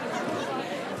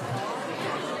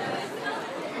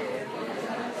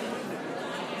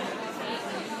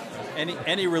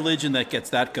 Any religion that gets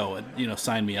that going,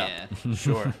 sign me up.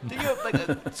 Sure.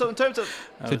 So in terms of,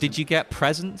 so did you get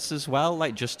presents as well,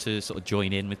 just to sort of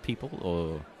join in with people,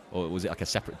 or was it like a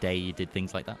separate day you did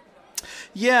things like that?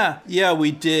 Yeah,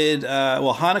 we did.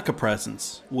 Hanukkah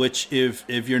presents, which if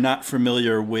you're not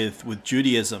familiar with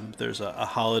Judaism, there's a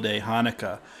holiday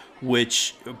Hanukkah,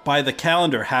 which by the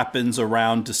calendar happens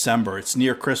around December. It's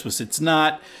near Christmas. It's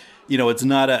not, it's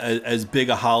not as big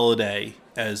a holiday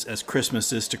as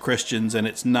Christmas is to Christians, and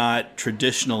it's not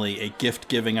traditionally a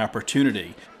gift-giving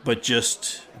opportunity, but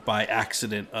just by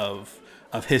accident of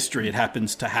history, it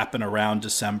happens to happen around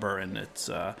December, and it's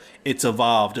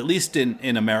evolved, at least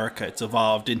in America, it's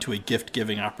evolved into a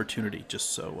gift-giving opportunity,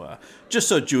 just so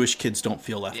Jewish kids don't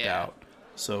feel left out.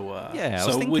 So I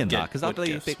was thinking that, because that'd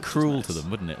be a bit cruel to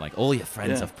them, wouldn't it? Like, all your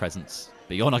friends have presents,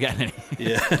 but you're not getting any.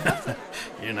 Yeah,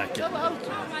 you're not getting any.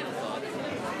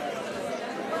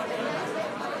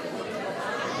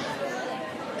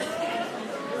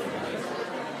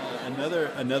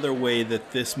 Another way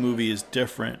that this movie is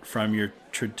different from your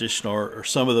traditional or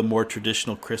some of the more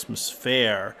traditional Christmas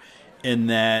fare in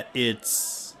that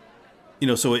it's,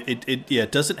 so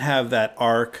it doesn't have that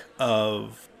arc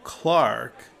of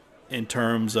Clark in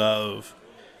terms of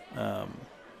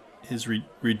his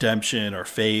redemption or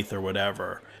faith or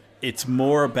whatever. It's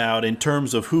more about, in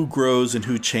terms of who grows and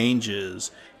who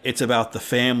changes, it's about the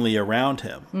family around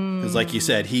him. Because like you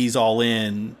said, he's all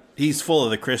in. He's full of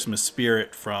the Christmas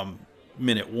spirit from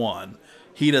minute one.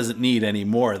 He doesn't need any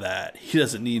more of that. He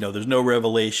doesn't need, there's no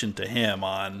revelation to him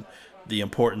on the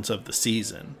importance of the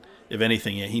season. If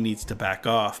anything, he needs to back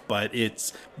off. But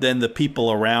it's then the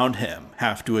people around him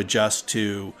have to adjust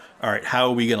to, all right, how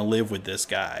are we going to live with this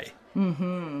guy?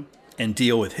 And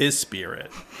deal with his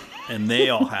spirit. And they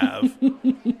all have.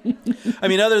 I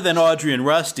mean, other than Audrey and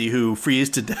Rusty, who freeze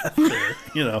to death,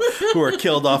 or, who are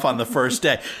killed off on the first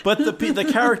day. But the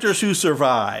characters who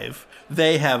survive,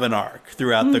 they have an arc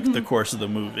throughout the course of the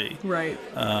movie. Right.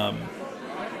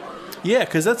 Yeah,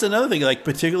 because that's another thing, like,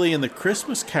 particularly in the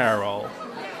Christmas Carol,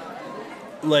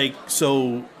 like,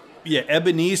 so, yeah,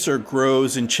 Ebenezer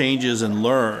grows and changes and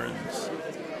learns.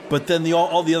 But then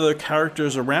all the other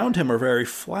characters around him are very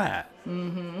flat.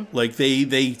 Like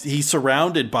he's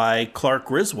surrounded by Clark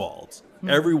Griswolds.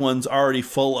 Everyone's already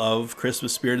full of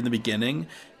Christmas spirit in the beginning,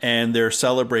 and they're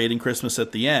celebrating Christmas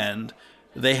at the end.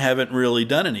 They haven't really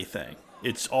done anything.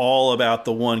 It's all about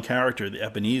the one character, the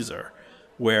Ebenezer.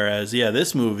 Whereas,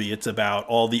 this movie, it's about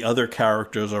all the other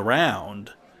characters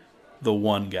around the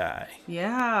one guy.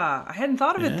 Yeah, I hadn't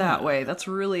thought of it that way. That's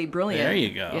really brilliant. There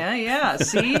you go. Yeah.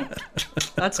 See,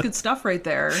 that's good stuff right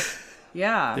there.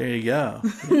 Yeah. There you go.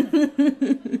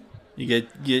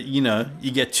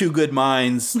 You get two good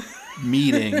minds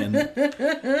meeting, and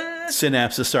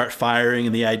synapses start firing,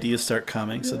 and the ideas start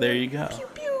coming. So there you go. Pew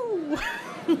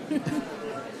pew.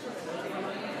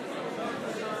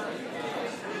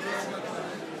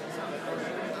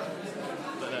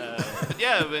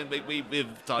 Yeah,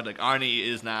 we've talked, like, Arnie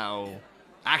is now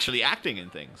actually acting in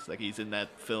things. Like, he's in that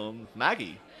film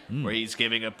Maggie, where he's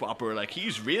giving a proper, like,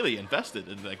 he's really invested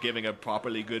in, like, giving a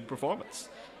properly good performance.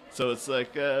 So it's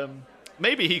like,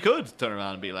 maybe he could turn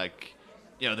around and be like,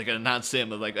 they could announce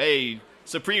him as like, hey,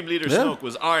 Supreme Leader Snoke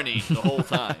was Arnie the whole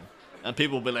time. And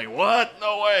people will be like, what?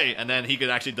 No way. And then he could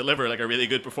actually deliver, like, a really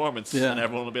good performance. And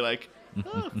everyone will be like,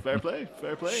 oh, fair play.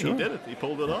 Sure. He did it. He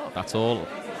pulled it off. That's all.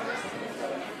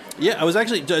 Yeah, I was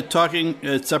actually talking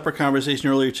a separate conversation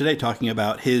earlier today, talking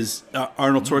about his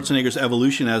Arnold Schwarzenegger's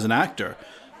evolution as an actor.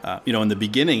 In the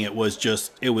beginning, it was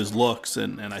looks,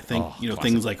 and I think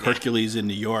things like Hercules in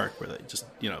New York, where they just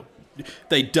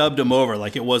they dubbed him over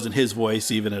like it wasn't his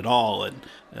voice even at all, and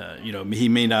he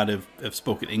may not have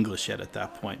spoken English yet at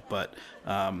that point, but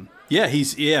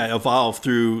he's evolved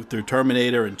through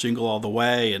Terminator and Jingle All the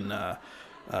Way and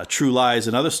True Lies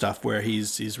and other stuff where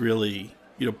he's really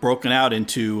broken out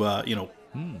into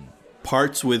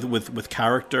parts with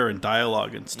character and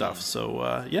dialogue and stuff.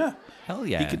 So hell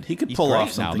yeah, he could pull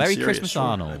off something. Merry serious, Christmas, sure.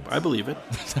 Arnold. I believe it.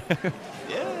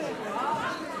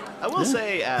 I will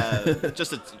say,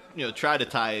 just to try to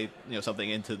tie something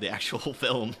into the actual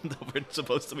film that we're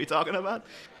supposed to be talking about,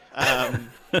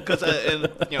 because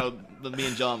me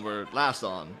and John were last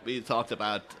on. We talked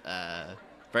about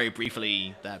very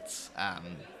briefly that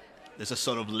there's a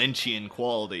sort of Lynchian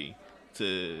quality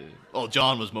to. Well,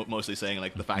 John was mostly saying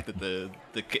like the fact that the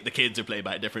kids are played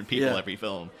by different people every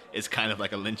film is kind of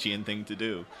like a Lynchian thing to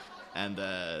do, and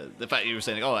the fact you were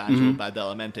saying, Angelo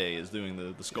Badalamenti is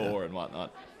doing the score and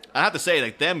whatnot. I have to say,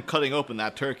 like, them cutting open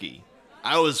that turkey,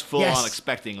 I was full on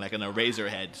expecting like an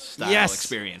Eraserhead style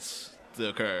experience to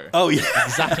occur. Oh yeah,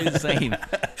 exactly the same.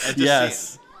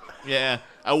 Yes. Yeah,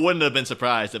 I wouldn't have been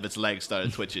surprised if its legs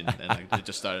started twitching and like, it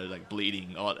just started like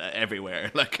bleeding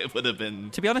everywhere. Like it would have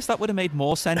been. To be honest, that would have made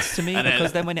more sense to me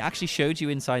because then when it actually showed you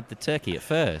inside the turkey at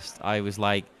first, I was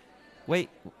like, "Wait,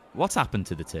 what's happened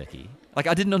to the turkey?" Like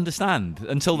I didn't understand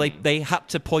until they had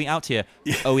to point out to you,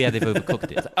 "Oh yeah, they've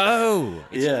overcooked it." Oh,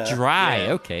 it's dry.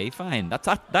 Yeah. Okay, fine.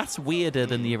 That's weirder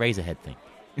than the Eraserhead thing.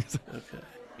 Okay.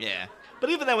 Yeah,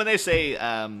 but even then, when they say,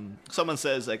 someone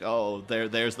says like, "Oh,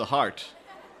 there's the heart."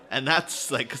 And that's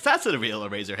like, cause that's a real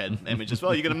Eraserhead image as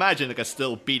well. You can imagine like a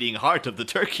still beating heart of the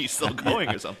turkey still going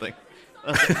or something.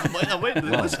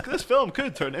 This film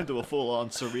could turn into a full-on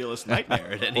surrealist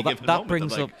nightmare at any given moment.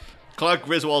 Brings up Clark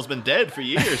Griswold's been dead for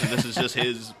years, and this is just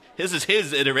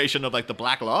his iteration of like the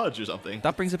Black Lodge or something.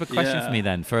 That brings up a question for me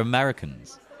then for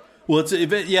Americans. Well,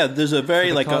 there's a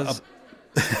very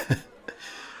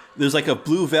there's like a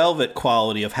Blue Velvet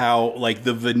quality of how like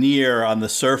the veneer on the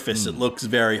surface it looks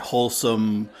very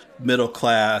wholesome middle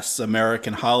class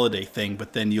American holiday thing,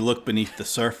 but then you look beneath the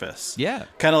surface. Yeah,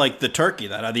 kind of like the turkey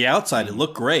that on the outside it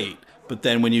looked great, but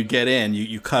then when you get in,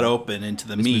 you cut open into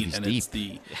the meat, and deep. it's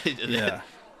the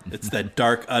it's that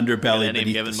dark underbelly at any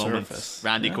beneath given the moment, surface.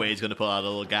 Randy Quaid's going to pull out a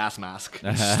little gas mask,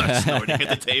 and start snorting at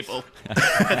the table,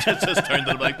 just turn to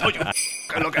them like, "Don't you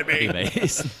look at me."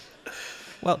 Amazing.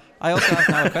 Well, I also have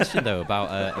now a question though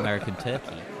about American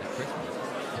turkey at Christmas.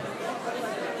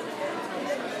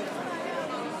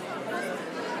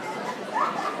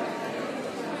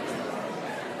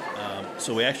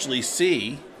 So we actually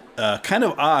see, kind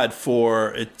of odd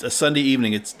for it's a Sunday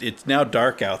evening. It's now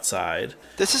dark outside.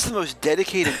 This is the most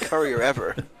dedicated courier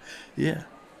ever. Yeah.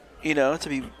 You know, to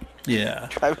be. Yeah.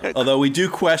 Although we do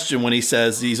question when he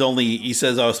says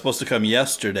I was supposed to come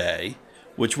yesterday,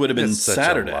 which would have been It's such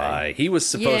Saturday. a lie. He was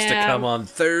supposed to come on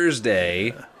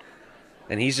Thursday,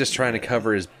 and he's just trying to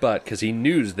cover his butt because he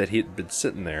knew that he had been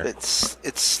sitting there. It's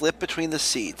slipped between the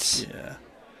seats. Yeah.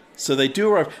 So they do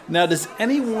arrive. Now, does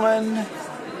anyone...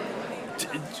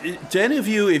 Do any of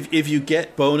you, if you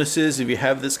get bonuses, if you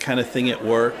have this kind of thing at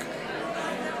work,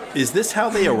 is this how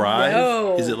they arrive?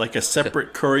 No. Is it like a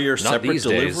separate courier, separate these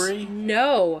days. delivery?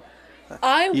 No.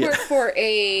 I Yeah. work for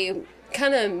a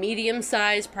kind of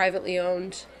medium-sized, privately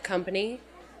owned company.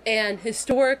 And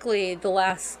historically,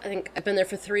 I think I've been there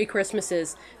for 3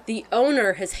 Christmases, the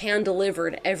owner has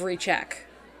hand-delivered every check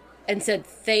and said,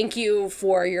 thank you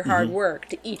for your hard work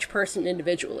to each person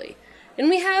individually. And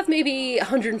we have maybe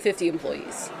 150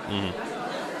 employees.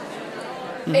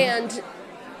 And...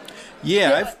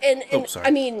 Yeah.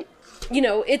 I mean, you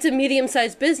know, it's a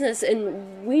medium-sized business,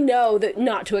 and we know that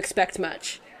not to expect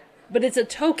much. But it's a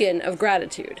token of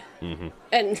gratitude.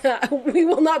 And we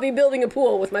will not be building a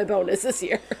pool with my bonus this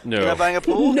year. No. You're not buying a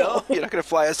pool? No. You're not going to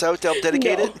fly us out to help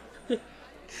dedicate No. it?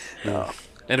 No.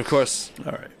 And of course,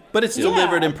 All right. But it's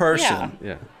delivered in person.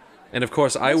 yeah. And of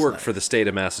course, I work for the state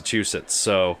of Massachusetts,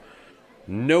 so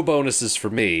no bonuses for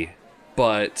me,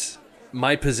 but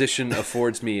my position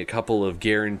affords me a couple of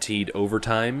guaranteed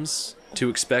overtimes to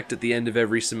expect at the end of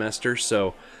every semester,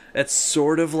 so it's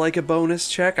sort of like a bonus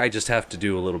check. I just have to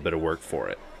do a little bit of work for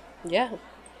it. Yeah.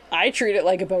 I treat it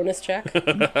like a bonus check.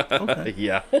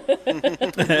 Yeah.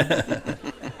 The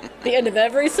end of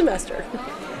every semester.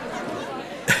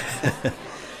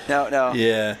 Now,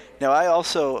 Yeah. Now, I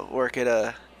also work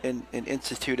at an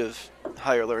institute of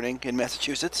higher learning in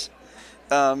Massachusetts.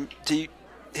 Have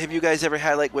you guys ever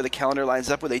had like where the calendar lines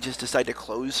up where they just decide to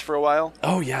close for a while?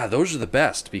 Oh, yeah, those are the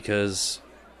best because...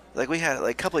 Like we had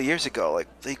like a couple of years ago, like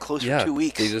they closed for 2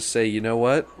 weeks they just say, you know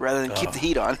what? rather than keep the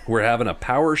heat on. We're having a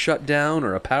power shutdown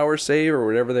or a power save or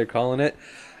whatever they're calling it.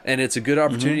 And it's a good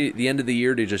opportunity at the end of the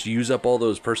year to just use up all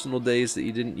those personal days that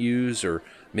you didn't use or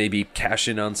maybe cash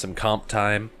in on some comp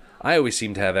time. I always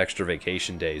seem to have extra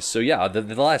vacation days. So yeah, the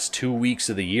last 2 weeks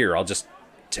of the year, I'll just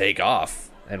take off.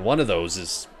 And one of those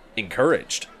is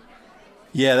encouraged.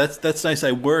 Yeah, that's nice.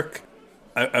 I work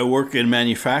in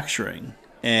manufacturing,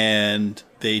 and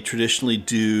they traditionally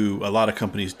do, a lot of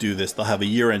companies do this. They'll have a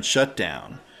year-end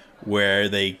shutdown where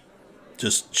they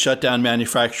just shut down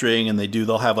manufacturing, and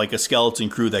they'll have like a skeleton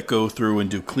crew that go through and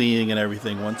do cleaning and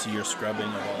everything once a year, scrubbing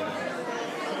and all that.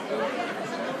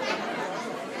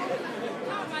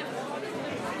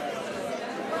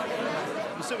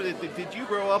 So did you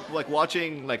grow up like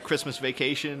watching like Christmas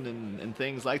Vacation and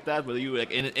things like that? Were you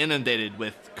like inundated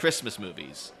with Christmas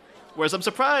movies? Whereas I'm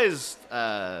surprised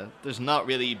there's not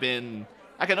really been.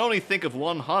 I can only think of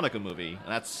one Hanukkah movie, and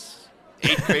that's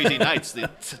Eight Crazy Nights, the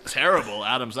terrible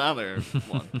Adam Sandler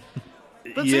one.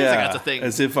 But it seems like that's a thing.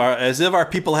 As if our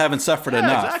people haven't suffered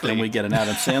enough, exactly. then we get an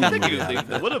Adam Sandler I think movie out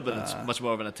of it it. would have been much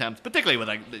more of an attempt, particularly with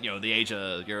like the age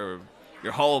of your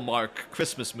Hallmark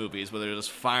Christmas movies, where they're just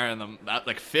firing them at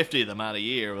like 50 of them out a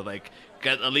year. With like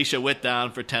get Alicia Witt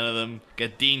down for 10 of them,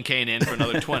 get Dean Cain in for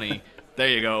another 20. There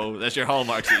you go. That's your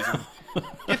Hallmark season.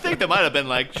 You think they might have been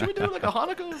like, should we do like a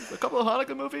couple of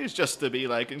Hanukkah movies just to be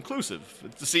like inclusive?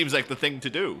 It seems like the thing to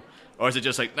do. Or is it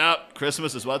just like, nah,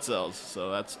 Christmas is what sells,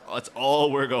 so that's all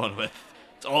we're going with.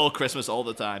 It's all Christmas all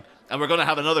the time. And we're going to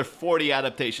have another 40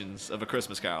 adaptations of A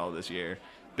Christmas Carol this year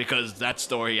because that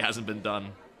story hasn't been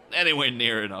done anywhere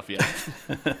near enough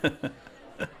yet.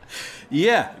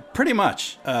 Yeah, pretty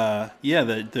much.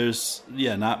 There's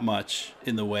not much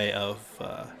in the way of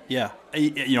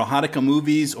Hanukkah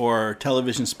movies or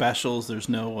television specials. There's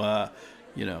no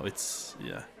it's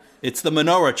the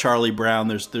menorah Charlie Brown.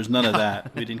 There's none of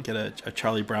that. We didn't get a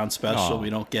Charlie Brown special. We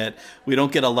don't get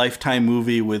a Lifetime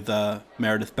movie with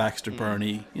Meredith Baxter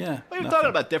Birney. Yeah. Well, you're talking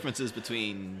about differences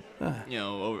between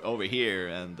over here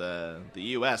and the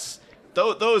U.S.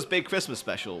 Those big Christmas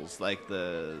specials, like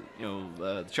the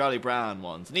Charlie Brown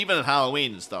ones, and even at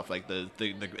Halloween and stuff, like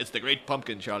it's the Great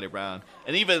Pumpkin Charlie Brown,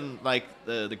 and even like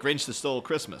the Grinch that Stole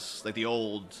Christmas, like the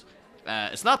old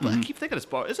It's not. I keep thinking it's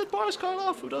Is it Boris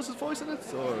Karloff who does his voice in it?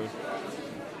 Or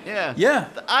yeah.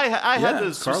 I had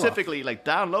to specifically like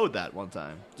download that one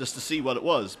time just to see what it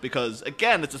was, because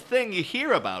again, it's a thing you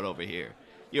hear about over here.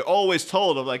 You're always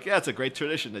told of like, yeah, it's a great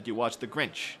tradition that you watch The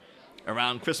Grinch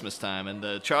around Christmas time and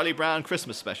the Charlie Brown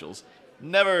Christmas specials.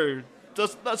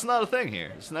 That's not a thing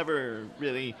here. It's never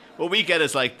really. What we get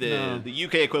is like the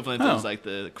UK equivalent is like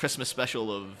the Christmas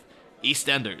special of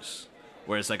EastEnders,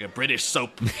 where it's like a British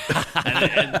soap,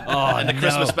 and the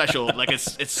Christmas special, like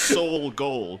its sole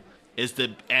goal is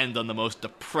to end on the most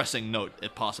depressing note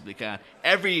it possibly can.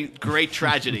 Every great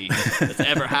tragedy that's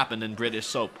ever happened in British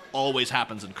soap always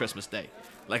happens on Christmas Day.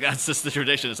 Like, that's just the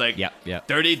tradition. It's like,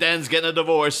 Dirty Den's getting a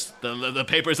divorce. The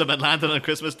papers have been landed on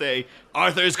Christmas Day.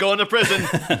 Arthur's going to prison.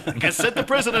 Gets sent to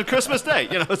prison on Christmas Day.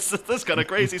 You know, it's this kind of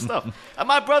crazy stuff. And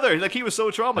my brother, like, he was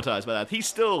so traumatized by that. He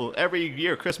still, every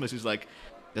year Christmas, he's like,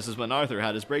 this is when Arthur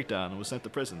had his breakdown and was sent to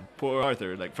prison. Poor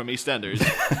Arthur, like, from EastEnders.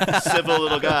 Civil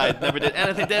little guy, never did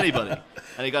anything to anybody.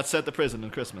 And he got sent to prison on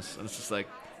Christmas. And it's just like,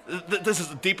 this has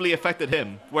deeply affected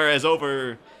him. Whereas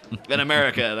over in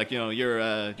America, like, you know,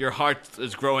 your heart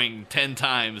is growing 10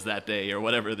 times that day, or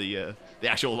whatever the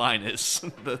actual line is.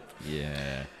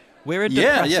 We're a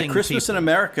depressing Christmas people. in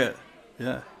America.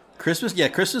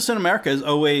 Christmas in America is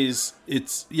always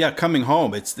coming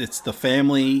home. It's the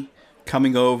family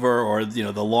coming over, or you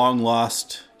know, the long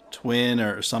lost twin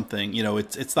or something. You know,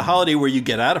 it's the holiday where you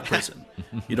get out of prison.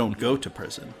 You don't go to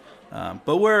prison.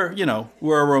 But we're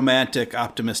a romantic,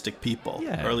 optimistic people, or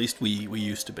at least we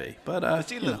used to be. But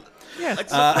it's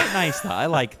quite nice that I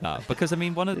like that, because I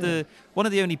mean one of the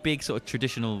only big sort of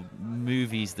traditional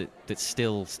movies that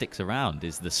still sticks around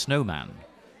is The Snowman,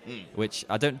 which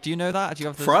I don't. Do you know that? Do you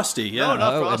have Frosty? Yeah, no,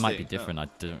 not Frosty. It might be different. No. I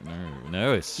don't know.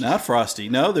 No, it's not Frosty.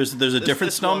 No, there's a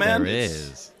different snowman. There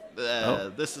is.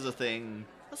 This is a thing.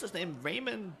 What's his name?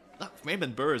 Raymond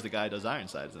Burr is the guy who does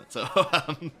Ironside, isn't it? So.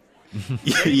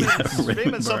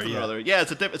 Raymond something or other. Yeah,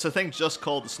 it's a thing just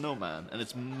called The Snowman, and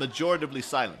it's majoritively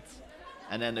silent.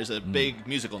 And then there's a big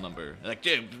musical number. Like,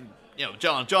 you know,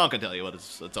 John can tell you what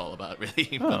it's all about,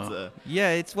 really. But,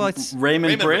 it's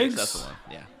Raymond Briggs. That's the one.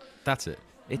 Yeah, that's it.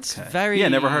 It's very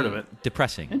never heard of it.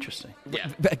 Depressing. Interesting. Yeah.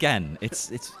 But again, it's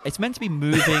meant to be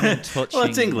moving and touching. Well,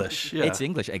 it's English. Yeah. It's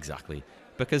English, exactly,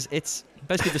 because it's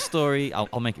basically the story.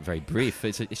 I'll make it very brief.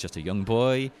 It's just a young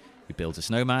boy who builds a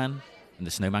snowman. And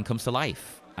the snowman comes to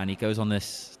life, and he goes on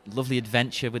this lovely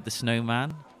adventure with the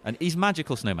snowman. And he's a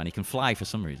magical snowman; he can fly for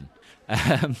some reason.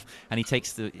 And he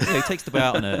takes the boy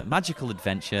out on a magical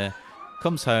adventure.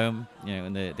 Comes home,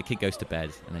 and the kid goes to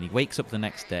bed, and then he wakes up the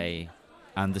next day,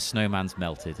 and the snowman's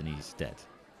melted and he's dead.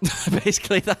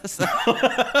 Basically, that's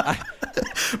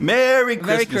Merry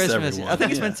Christmas, everyone. I think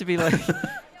it's meant to be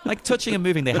like touching and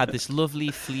moving. They had this lovely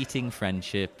fleeting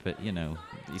friendship, but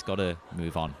he's got to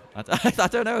move on. I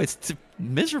don't know. It's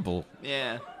miserable.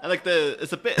 Yeah, and like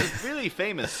it's a really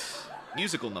famous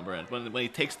musical number when he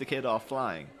takes the kid off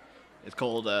flying. It's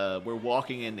called "We're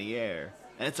Walking in the Air,"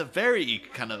 and it's a very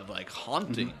kind of like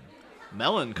haunting,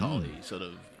 melancholy, sort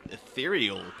of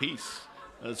ethereal piece.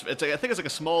 I think it's like a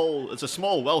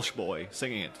small Welsh boy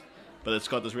singing it, but it's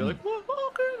got this really.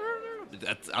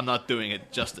 I'm not doing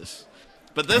it justice.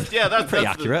 But that's pretty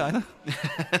accurate. I know.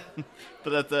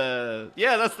 But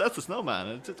that's the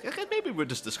Snowman. Maybe we're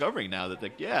just discovering now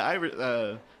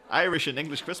that Irish and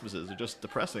English Christmases are just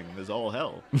depressing as all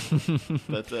hell.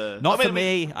 But for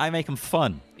me. I make them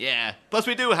fun. Yeah. Plus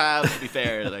we do have, to be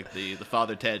fair, like the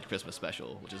Father Ted Christmas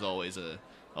special, which is always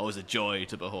a joy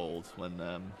to behold. When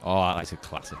that's a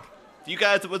classic. You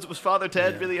guys, was Father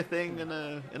Ted really a thing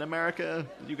in America?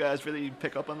 Did you guys really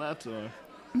pick up on that? Or?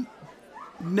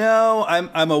 No,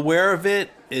 I'm aware of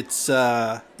it. It's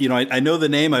I know the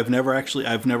name. I've never actually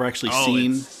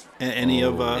seen any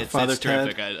of Father Ted.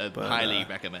 It's terrific. I highly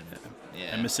recommend it.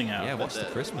 Yeah. I'm missing out. Yeah, what's the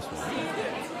Christmas one?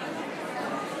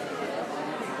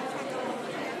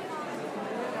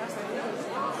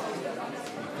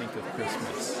 Think of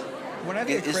Christmas. When I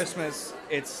think of Christmas,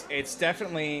 it's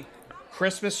definitely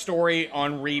Christmas Story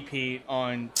on repeat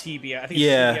on TBS. I think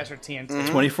it's TBS or TNT.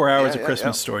 24 hours of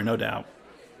Christmas Story, no doubt.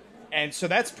 And so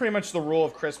that's pretty much the rule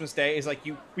of Christmas Day is like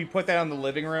we put that on the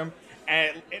living room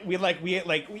and we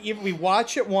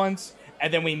watch it once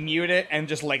and then we mute it and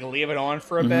just like leave it on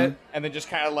for a bit and then just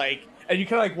kind of like and you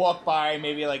kind of like walk by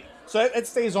maybe like so it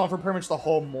stays on for pretty much the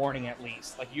whole morning at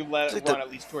least. Like you let it run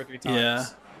at least 2 or 3 times. Yeah,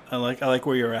 I like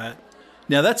where you're at.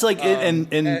 Now that's like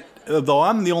and though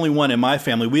I'm the only one in my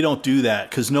family, we don't do that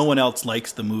because no one else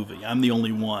likes the movie. I'm the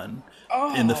only one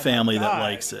in the family that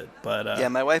likes it.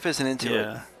 But my wife isn't into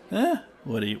it.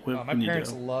 What do you? What my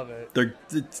parents love it. They're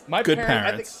good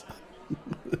parents.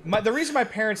 The reason my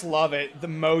parents love it the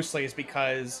mostly is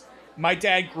because my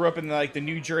dad grew up in the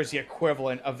New Jersey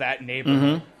equivalent of that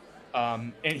neighborhood.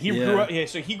 And he grew up. Yeah,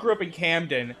 so he grew up in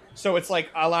Camden. So it's like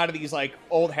a lot of these like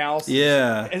old houses.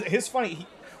 Yeah, it's funny.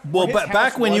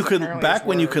 Back when you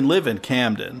could live in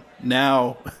Camden.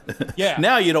 Now,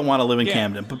 now you don't want to live in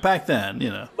Camden. But back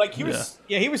then, like he was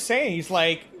saying, he's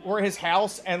like where his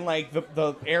house and like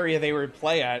the area they would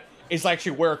play at is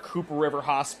actually where Cooper River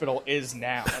Hospital is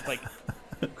now. It's like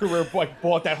Cooper River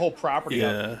bought that whole property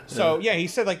up. So he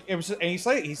said like it was, and he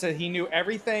said he knew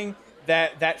everything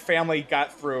that family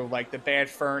got through, like the bad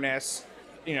furnace,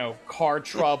 car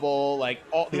trouble, like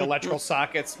all the electrical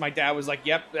sockets. My dad was like,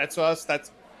 "Yep, that's us."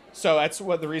 That's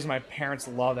what the reason my parents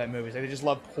love that movie. They just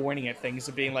love pointing at things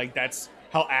and being like, "That's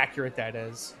how accurate that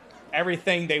is."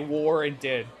 Everything they wore and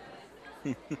did.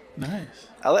 Nice.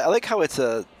 I like how it's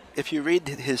if you read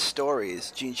his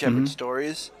stories, Gene Shepard's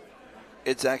stories,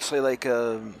 it's actually like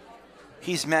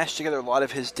he's mashed together a lot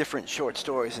of his different short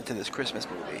stories into this Christmas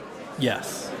movie.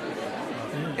 Yes.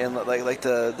 And like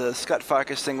the Scott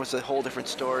Farkas thing was a whole different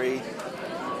story.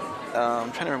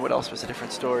 I'm trying to remember what else was a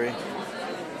different story.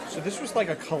 So this was like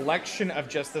a collection of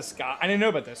just this guy. I didn't know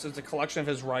about this. It's a collection of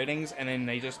his writings, and then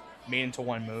they just made it into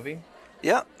one movie.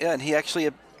 Yeah, and he actually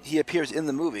appears in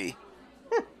the movie.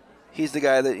 He's the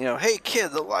guy that hey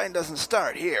kid, the line doesn't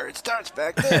start here; it starts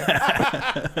back there.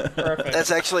 Perfect.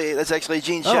 That's actually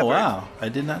Gene Shepard. Oh wow, I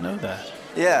did not know that.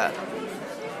 Yeah.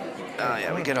 Oh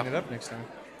yeah, we get it up next time.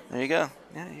 There you go.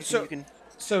 Yeah, you can.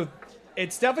 So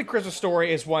it's definitely Christmas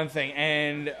Story is one thing,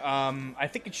 and I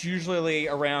think it's usually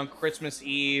around Christmas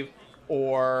Eve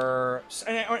or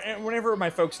whenever my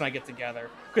folks and I get together,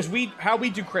 because how we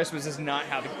do Christmas is not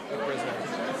how the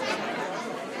Christmas.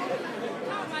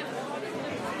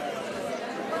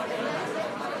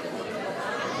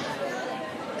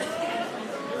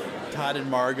 Todd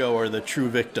and Margot are the true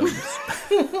victims.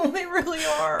 They really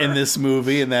are. In this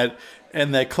movie, and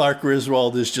that Clark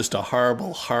Griswold is just a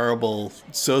horrible, horrible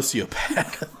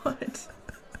sociopath. What?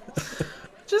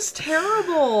 Just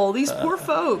terrible. These poor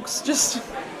folks. Just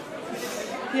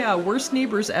worst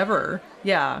neighbors ever.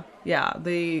 Yeah.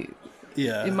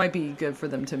 It might be good for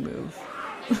them to move.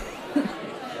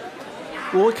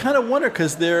 Well, I kind of wonder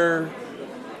because they're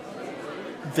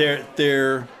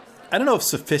I don't know if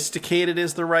sophisticated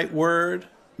is the right word.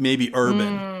 Maybe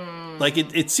urban. Like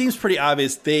it seems pretty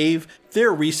obvious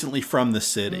they're recently from the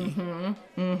city.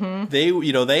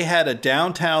 They had a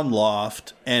downtown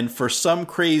loft, and for some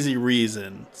crazy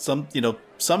reason,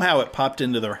 somehow it popped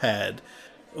into their head,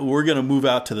 we're going to move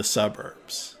out to the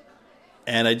suburbs.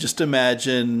 And I just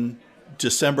imagine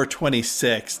December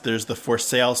 26th, there's the for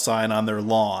sale sign on their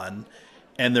lawn.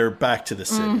 And they're back to the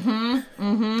city.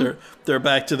 They're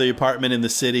back to the apartment in the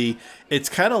city. It's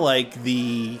kind of like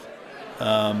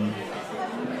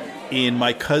in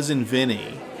My Cousin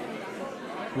Vinny,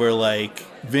 where like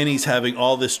Vinny's having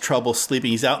all this trouble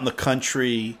sleeping. He's out in the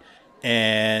country,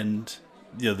 and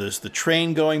there's the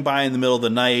train going by in the middle of the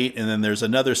night, and then there's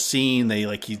another scene.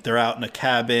 They're out in a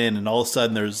cabin, and all of a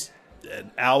sudden there's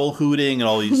an owl hooting and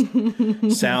all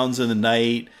these sounds in the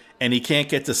night. And he can't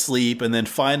get to sleep. And then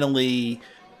finally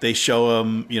they show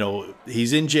him,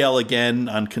 he's in jail again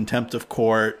on contempt of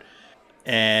court.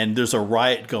 And there's a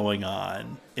riot going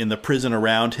on in the prison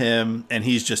around him. And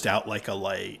he's just out like a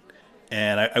light.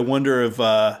 And I wonder if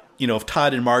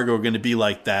Todd and Margot are going to be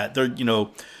like that. They're,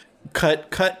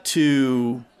 cut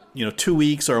to, 2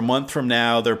 weeks or a month from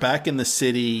now. They're back in the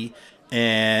city.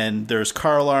 And there's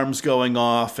car alarms going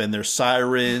off, and there's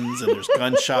sirens, and there's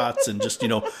gunshots, and just,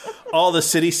 all the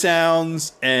city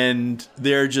sounds. And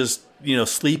they're just,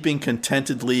 sleeping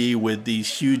contentedly with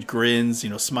these huge grins,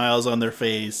 smiles on their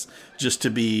face, just to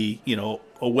be,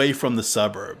 away from the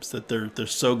suburbs, that they're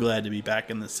so glad to be back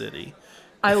in the city.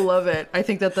 I love it. I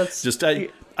think that's just,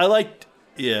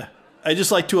 I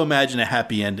just like to imagine a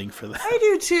happy ending for that. I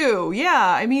do too.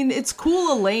 Yeah. I mean, it's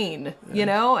Cool Elaine,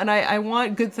 and I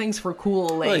want good things for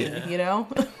Cool Elaine,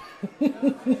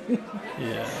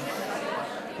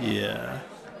 Yeah.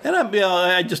 And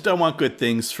I just want good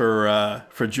things for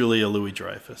Julia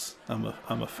Louis-Dreyfus. I'm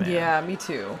a fan. Yeah, me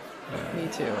too. Me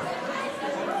too.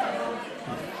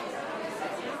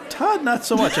 Todd, not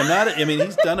so much.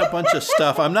 He's done a bunch of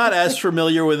stuff. I'm not as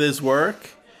familiar with his work.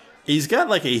 He's got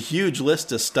like a huge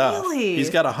list of stuff. Really? He's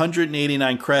got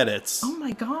 189 credits. Oh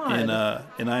my god!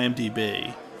 In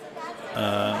IMDb.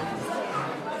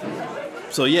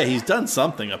 So yeah, he's done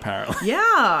something apparently.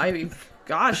 Yeah,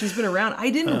 gosh, he's been around.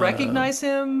 I didn't recognize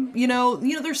him.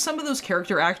 There's some of those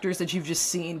character actors that you've just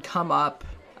seen come up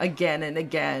again and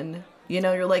again.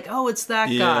 You're like, oh, it's that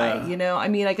guy.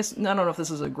 I guess I don't know if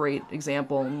this is a great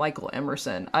example. Michael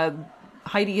Emerson.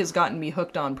 Heidi has gotten me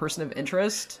hooked on Person of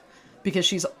Interest because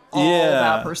she's all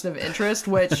about Person of Interest,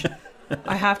 which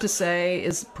I have to say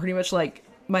is pretty much like,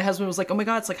 my husband was like, oh my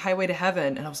God, it's like Highway to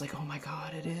Heaven. And I was like, oh my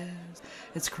God, it is.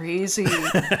 It's crazy.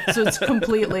 So it's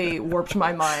completely warped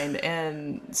my mind.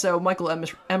 And so Michael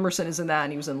Emerson is in that,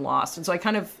 and he was in Lost. And so I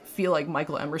kind of feel like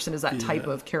Michael Emerson is that type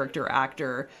of character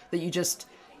actor that you just,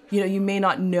 you may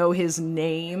not know his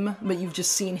name, but you've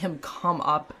just seen him come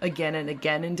up again and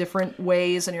again in different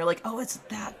ways. And you're like, oh, it's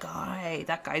that guy.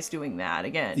 That guy's doing that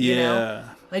again. Yeah. You know?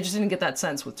 I just didn't get that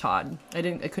sense with Todd. I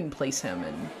couldn't place him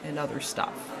in other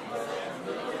stuff.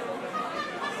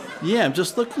 Yeah, I'm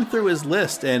just looking through his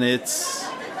list, and there's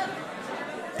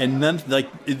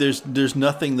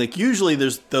nothing, like, usually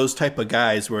there's those type of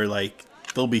guys where, like,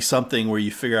 there'll be something where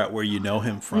you figure out where you know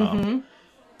him from.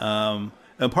 And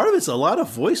part of it's a lot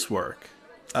of voice work.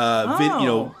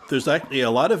 There's actually a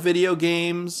lot of video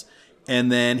games,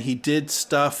 and then he did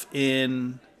stuff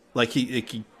in, like,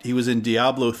 he was in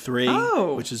Diablo 3,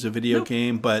 which is a video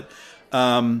game, but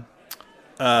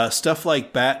stuff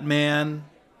like Batman,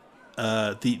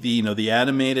 the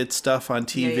animated stuff on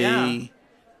TV,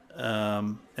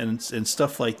 and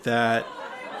stuff like that.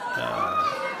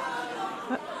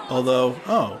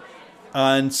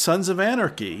 On Sons of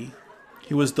Anarchy,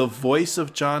 he was the voice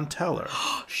of John Teller.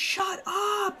 Shut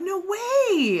up! No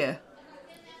way!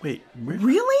 Wait,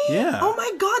 really? Yeah. Oh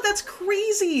my God, that's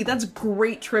crazy! That's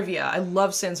great trivia. I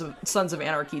love Sons of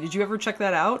Anarchy. Did you ever check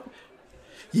that out?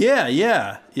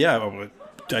 Yeah.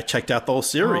 I checked out the whole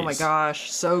series. Oh my gosh,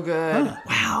 so good. Huh.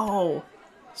 Wow.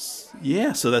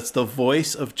 Yeah, so that's the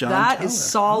voice of John Teller. That is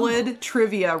solid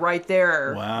trivia right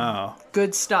there. Wow.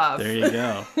 Good stuff. There you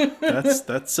go.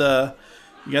 That's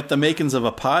you got the makings of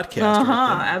a podcast right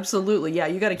there. Absolutely. Yeah,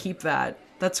 you got to keep that.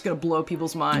 That's going to blow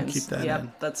people's minds. Keep that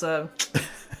in. That's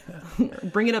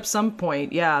bring it up some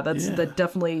point. Yeah, that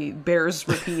definitely bears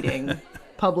repeating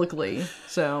publicly.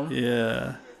 So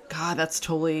yeah. God, that's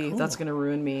going to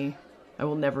ruin me. I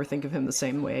will never think of him the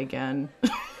same way again.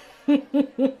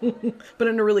 But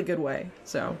in a really good way.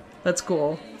 So that's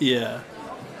cool. Yeah.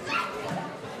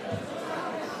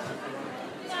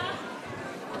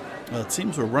 Well, it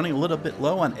seems we're running a little bit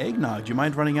low on eggnog. Do you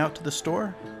mind running out to the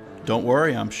store? Don't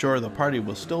worry, I'm sure the party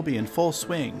will still be in full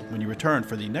swing when you return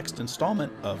for the next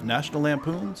installment of National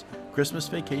Lampoon's Christmas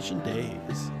Vacation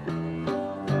Days.